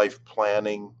end of life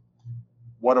planning,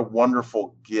 what a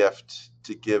wonderful gift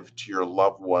to give to your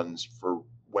loved ones for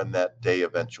when that day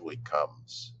eventually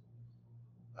comes.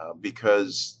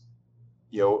 Because,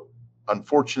 you know,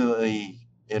 unfortunately,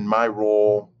 in my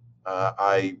role,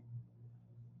 I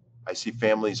see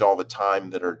families all the time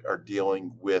that are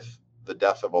dealing with the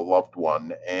death of a loved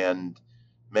one. And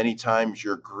many times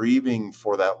you're grieving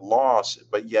for that loss,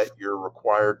 but yet you're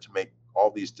required to make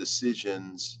all these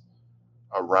decisions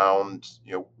around,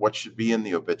 what should be in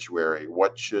the obituary,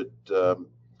 what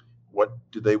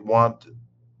do they want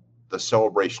the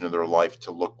celebration of their life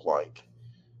to look like.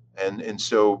 And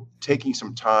so taking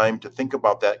some time to think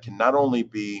about that can not only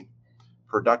be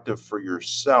productive for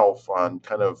yourself on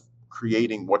kind of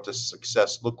creating what does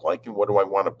success look like and what do I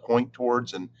want to point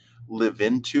towards and live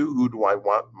into, who do I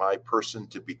want my person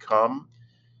to become,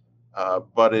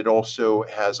 but it also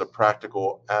has a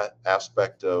practical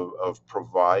aspect of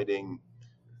providing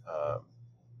uh,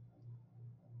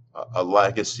 a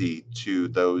legacy to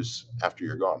those after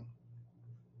you're gone.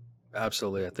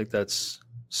 Absolutely. I think that's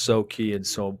so key and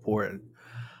so important.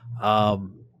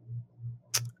 Um,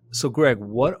 so, Greg,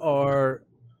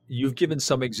 you've given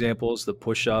some examples, the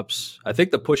push ups. I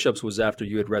think the push ups was after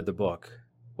you had read the book,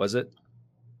 was it?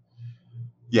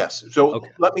 Yes. So Okay.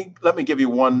 let me give you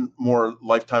one more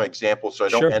lifetime example, so I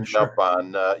don't Sure, end up sure.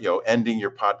 on ending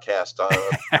your podcast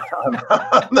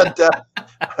on the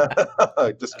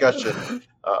death discussion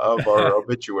of our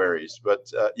obituaries.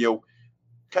 But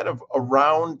kind of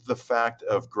around the fact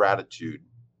of gratitude.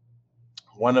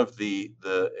 one of the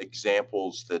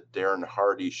examples that Darren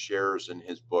Hardy shares in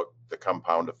his book, The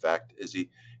Compound Effect, is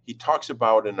he talks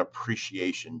about an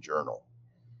appreciation journal,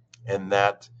 and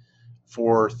that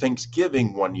for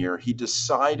Thanksgiving one year, he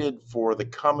decided for the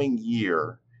coming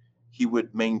year he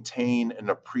would maintain an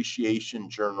appreciation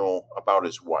journal about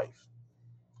his wife.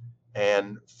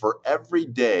 And for every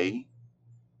day,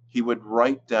 he would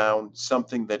write down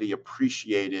something that he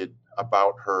appreciated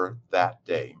about her that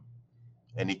day.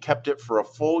 And he kept it for a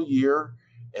full year.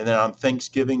 And then on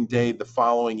Thanksgiving Day, the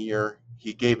following year,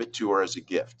 he gave it to her as a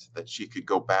gift that she could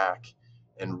go back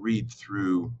and read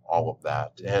through all of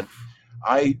that. And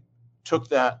I took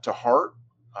that to heart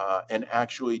and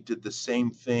actually did the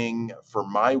same thing for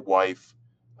my wife,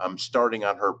 starting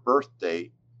on her birthday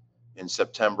in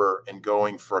September and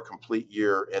going for a complete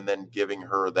year, and then giving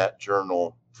her that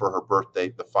journal for her birthday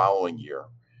the following year.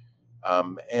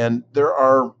 And there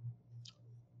are,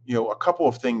 a couple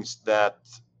of things that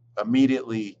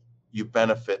immediately you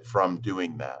benefit from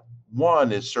doing that.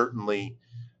 One is certainly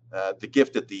the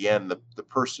gift at the end. The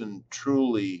person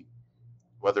truly,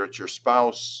 whether it's your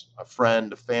spouse, a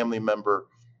friend, a family member,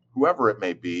 whoever it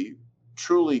may be,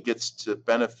 truly gets to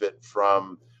benefit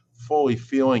from fully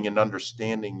feeling and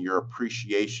understanding your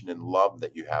appreciation and love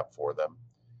that you have for them.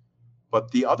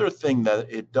 But the other thing that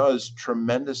it does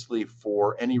tremendously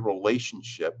for any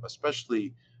relationship,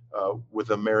 especially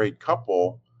with a married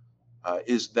couple,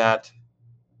 is that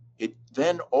it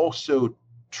then also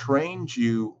trains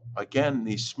you, again,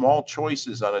 these small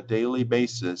choices on a daily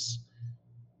basis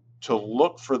to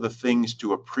look for the things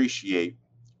to appreciate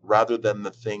rather than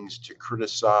the things to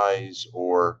criticize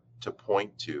or to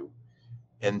point to.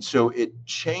 And so it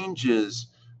changes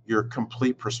your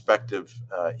complete perspective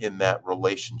in that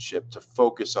relationship to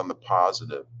focus on the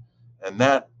positive. And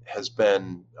that has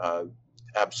been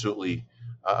absolutely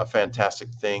a fantastic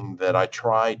thing that I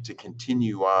try to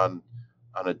continue on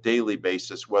a daily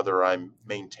basis, whether I'm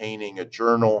maintaining a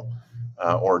journal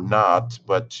or not,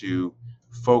 but to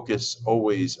focus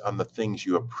always on the things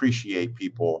you appreciate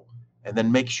people and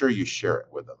then make sure you share it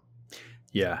with them.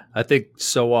 Yeah, I think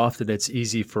so often it's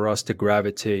easy for us to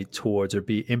gravitate towards or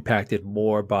be impacted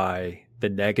more by the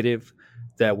negative,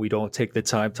 that we don't take the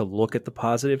time to look at the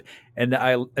positive. And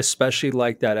I especially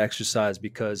like that exercise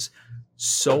because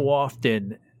so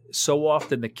often, so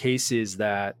often the case is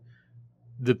that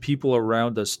the people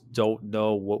around us don't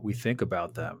know what we think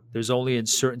about them. There's only in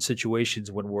certain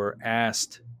situations when we're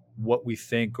asked what we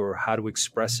think or how to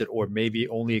express it, or maybe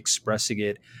only expressing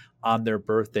it on their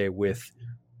birthday with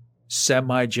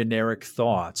semi-generic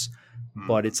thoughts.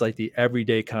 But it's like the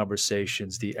everyday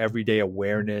conversations, the everyday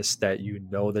awareness that you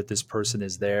know that this person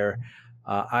is there.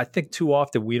 I think too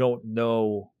often we don't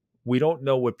know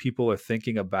what people are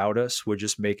thinking about us. We're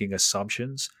just making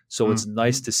assumptions. So it's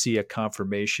nice to see a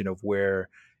confirmation of where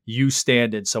you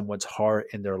stand in someone's heart,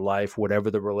 in their life, whatever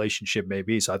the relationship may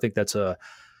be. So I think that's a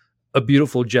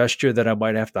beautiful gesture that I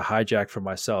might have to hijack for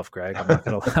myself, Greg. I'm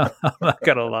not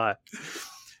gonna lie.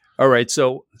 All right.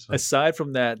 So aside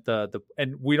from that,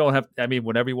 and we don't have, I mean,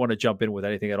 whenever you want to jump in with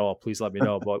anything at all, please let me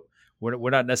know. But we're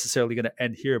not necessarily going to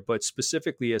end here. But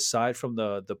specifically, aside from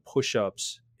the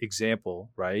push-ups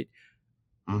example, right?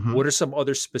 What are some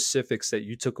other specifics that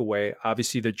you took away?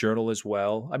 Obviously, the journal as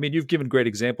well. I mean, you've given great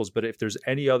examples, but if there's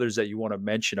any others that you want to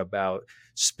mention about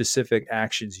specific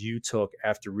actions you took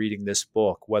after reading this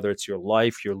book, whether it's your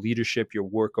life, your leadership, your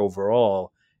work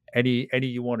overall, any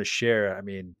you want to share? I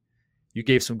mean, you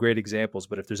gave some great examples,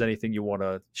 but if there's anything you want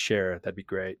to share, that'd be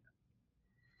great.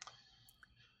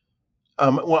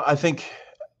 Well, I think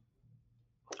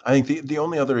the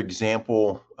only other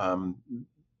example,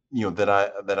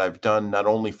 that I've done, not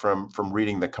only from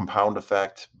reading The Compound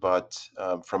Effect, but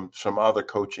from some other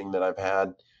coaching that I've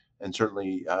had, and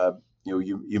certainly,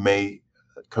 you may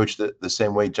coach the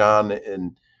same way, John,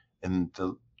 in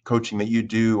the coaching that you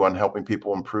do on helping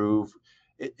people improve.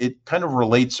 It kind of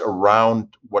relates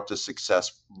around what does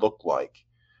success look like,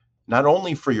 not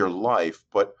only for your life,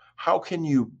 but how can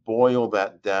you boil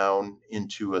that down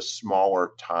into a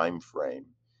smaller time frame,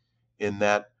 in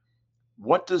that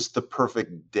what does the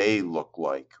perfect day look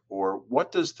like, or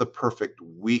what does the perfect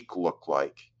week look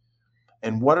like,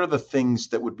 and what are the things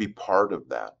that would be part of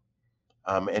that,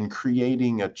 and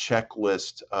creating a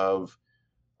checklist of,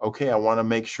 okay, I want to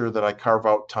make sure that I carve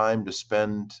out time to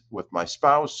spend with my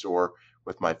spouse or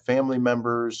with my family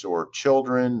members or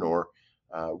children, or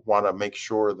want to make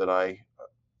sure that I,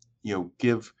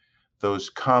 give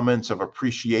those comments of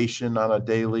appreciation on a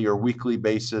daily or weekly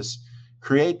basis.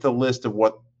 Create the list of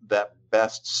what that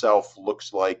best self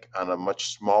looks like on a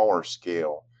much smaller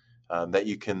scale, that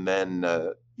you can then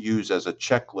use as a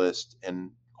checklist and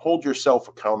hold yourself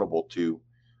accountable to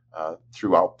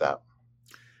throughout that.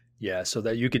 Yeah, so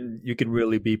that you can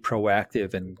really be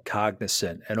proactive and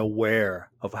cognizant and aware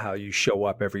of how you show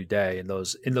up every day in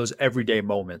those everyday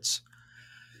moments.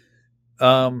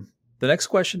 Um, the next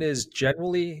question is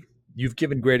generally, you've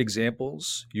given great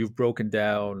examples. You've broken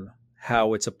down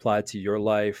how it's applied to your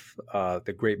life,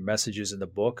 the great messages in the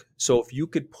book. So, if you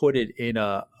could put it in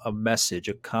a message,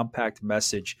 a compact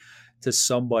message to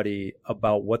somebody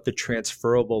about what the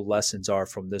transferable lessons are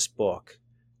from this book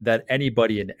that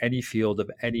anybody in any field of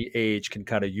any age can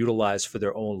kind of utilize for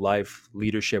their own life,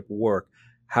 leadership, work,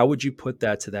 how would you put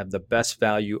that to them? The best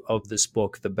value of this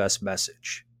book, the best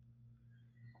message?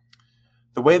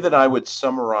 The way that I would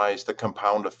summarize The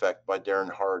Compound Effect by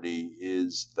Darren Hardy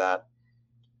is that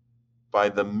by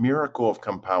the miracle of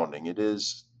compounding, it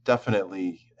is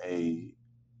definitely a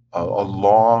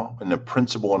law and a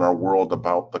principle in our world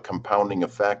about the compounding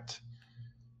effect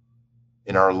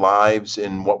in our lives,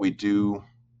 in what we do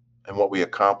and what we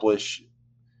accomplish,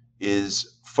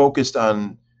 is focused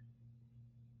on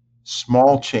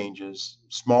small changes,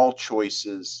 small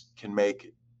choices can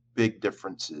make big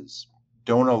differences.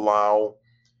 Don't allow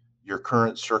your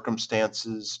current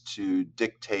circumstances to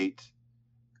dictate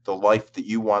the life that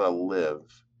you want to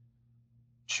live.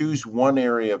 Choose one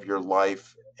area of your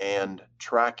life and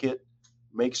track it.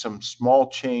 Make some small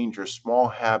change or small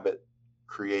habit,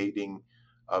 creating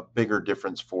a bigger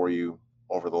difference for you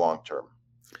over the long term.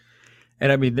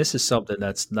 And I mean, this is something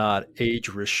that's not age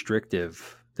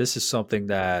restrictive. This is something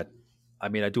that, I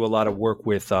mean, I do a lot of work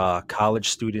with college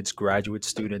students, graduate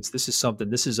students. This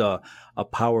is a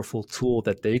powerful tool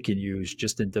that they can use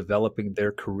just in developing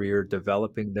their career,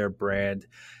 developing their brand,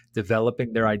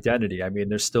 developing their identity. I mean,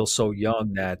 they're still so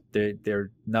young that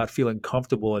they're not feeling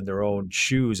comfortable in their own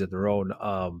shoes, in their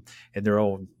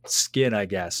own skin, I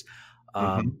guess.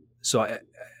 Mm-hmm. So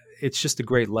it's just a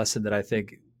great lesson that I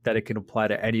think that it can apply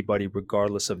to anybody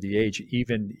regardless of the age,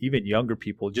 even younger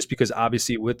people, just because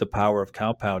obviously with the power of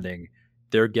compounding,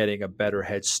 they're getting a better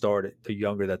head start the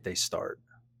younger that they start.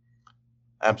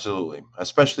 Absolutely,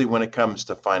 especially when it comes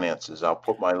to finances. I'll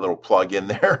put my little plug in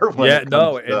there when Yeah, it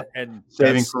no, comes and to and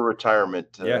saving that's for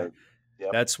retirement. yeah, Yep,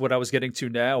 that's what I was getting to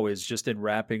now is just in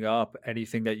wrapping up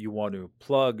anything that you want to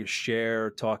plug, share,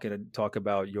 talk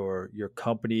about your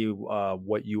company,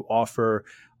 what you offer,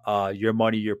 your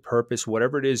money, your purpose,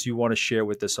 whatever it is you want to share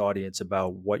with this audience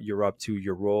about what you're up to,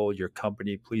 your role, your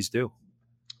company, please do.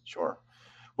 sure.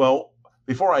 Well,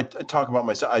 before I talk about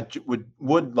myself,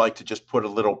 would like to just put a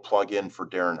little plug in for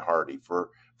Darren Hardy. For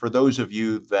those of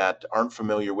you that aren't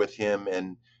familiar with him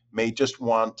and may just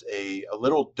want a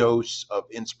little dose of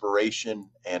inspiration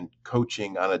and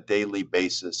coaching on a daily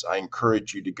basis, I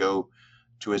encourage you to go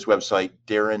to his website,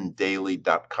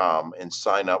 darrendaily.com, and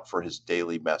sign up for his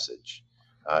daily message.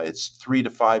 It's 3 to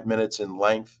 5 minutes in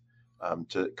length.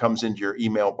 Comes into your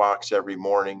email box every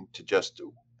morning to just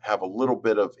have a little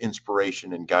bit of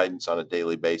inspiration and guidance on a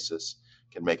daily basis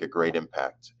can make a great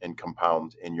impact and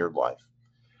compound in your life.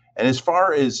 And as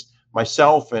far as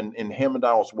myself and Hammond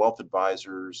Wealth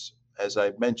Advisors, as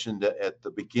I mentioned at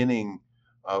the beginning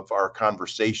of our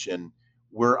conversation,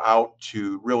 we're out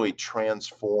to really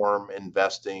transform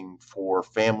investing for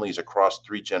families across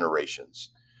 3 generations.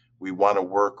 We want to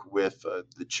work with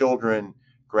the children,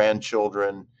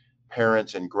 grandchildren,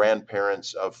 parents, and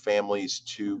grandparents of families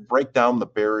to break down the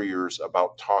barriers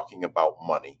about talking about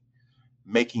money,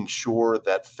 making sure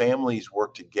that families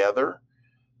work together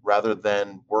rather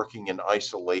than working in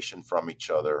isolation from each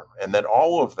other. And that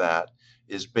all of that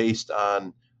is based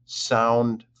on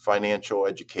sound financial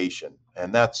education.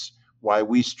 And that's why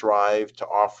we strive to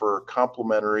offer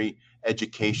complimentary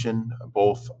education,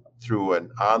 both through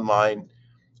an online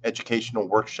educational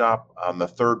workshop on the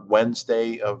third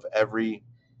Wednesday of every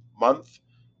month,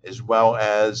 as well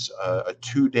as a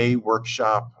 2 day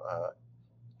workshop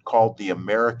called the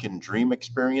American Dream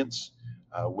Experience,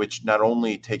 which not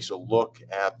only takes a look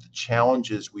at the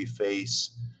challenges we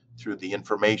face through the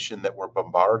information that we're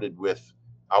bombarded with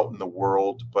out in the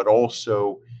world, but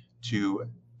also to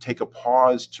take a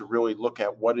pause to really look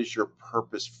at what is your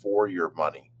purpose for your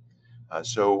money.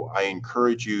 So I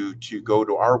encourage you to go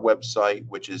to our website,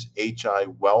 which is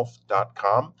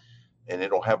hiwealth.com, and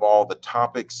it'll have all the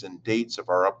topics and dates of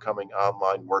our upcoming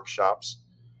online workshops.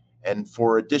 And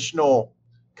for additional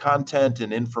content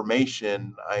and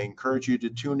information, I encourage you to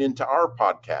tune into our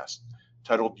podcast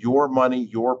titled Your Money,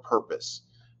 Your Purpose.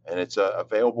 And it's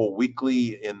available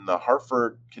weekly in the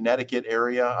Hartford, Connecticut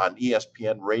area on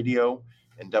ESPN Radio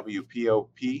and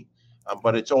WPOP.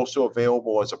 But it's also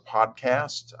available as a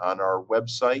podcast on our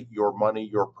website,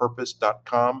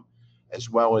 yourmoneyyourpurpose.com, as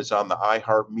well as on the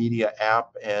iHeartMedia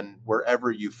app and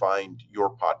wherever you find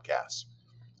your podcasts.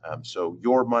 So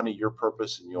your money, your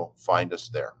purpose, and you'll find us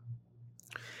there.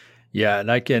 Yeah,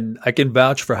 and I can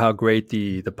vouch for how great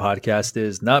the podcast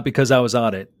is, not because I was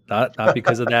on it, not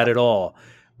because of that at all,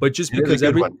 but just It is a because good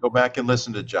every one. Go back and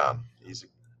listen to John. He's a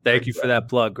thank great you for guy. that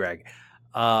plug, Greg.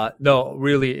 No,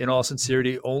 really, in all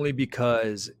sincerity, only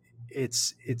because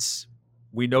it's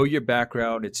we know your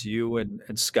background. It's you and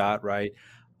Scott, right?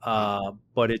 Mhm.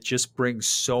 But it just brings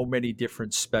so many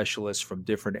different specialists from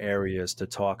different areas to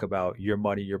talk about your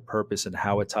money, your purpose, and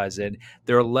how it ties in.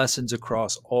 There are lessons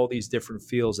across all these different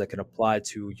fields that can apply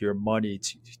to your money,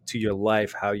 to your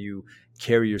life, how you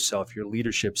carry yourself, your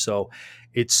leadership. So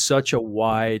it's such a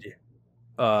wide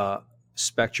uh,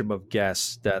 spectrum of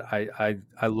guests that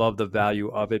I love the value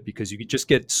of it because you can just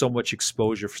get so much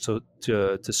exposure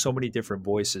to so many different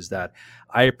voices that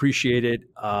I appreciate it,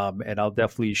 and I'll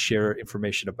definitely share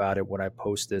information about it when I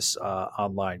post this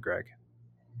online, Greg.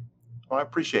 Well, I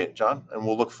appreciate it, John, and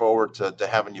we'll look forward to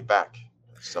having you back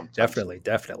sometime soon. Definitely,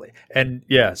 definitely, and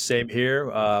yeah, same here.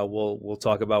 We'll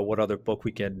talk about what other book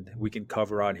we can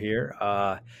cover on here.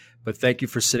 But thank you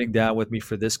for sitting down with me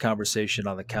for this conversation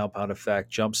on the compound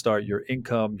effect, jumpstart your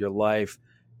income, your life,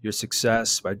 your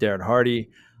success by Darren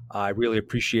Hardy. I really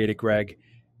appreciate it, Greg.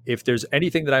 If there's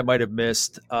anything that I might have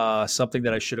missed, something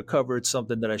that I should have covered,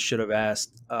 something that I should have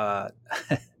asked,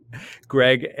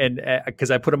 Greg, and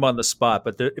because I put him on the spot,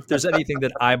 but if there's anything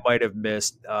that I might have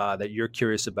missed that you're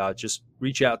curious about, just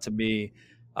reach out to me.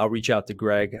 I'll reach out to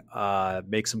Greg,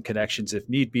 make some connections if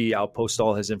need be. I'll post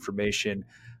all his information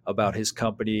about his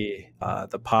company,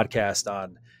 the podcast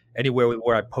on anywhere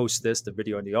where I post this, the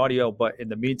video and the audio. But in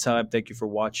the meantime, thank you for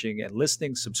watching and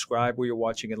listening. Subscribe where you're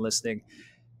watching and listening.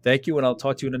 Thank you, and I'll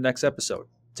talk to you in the next episode.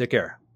 Take care.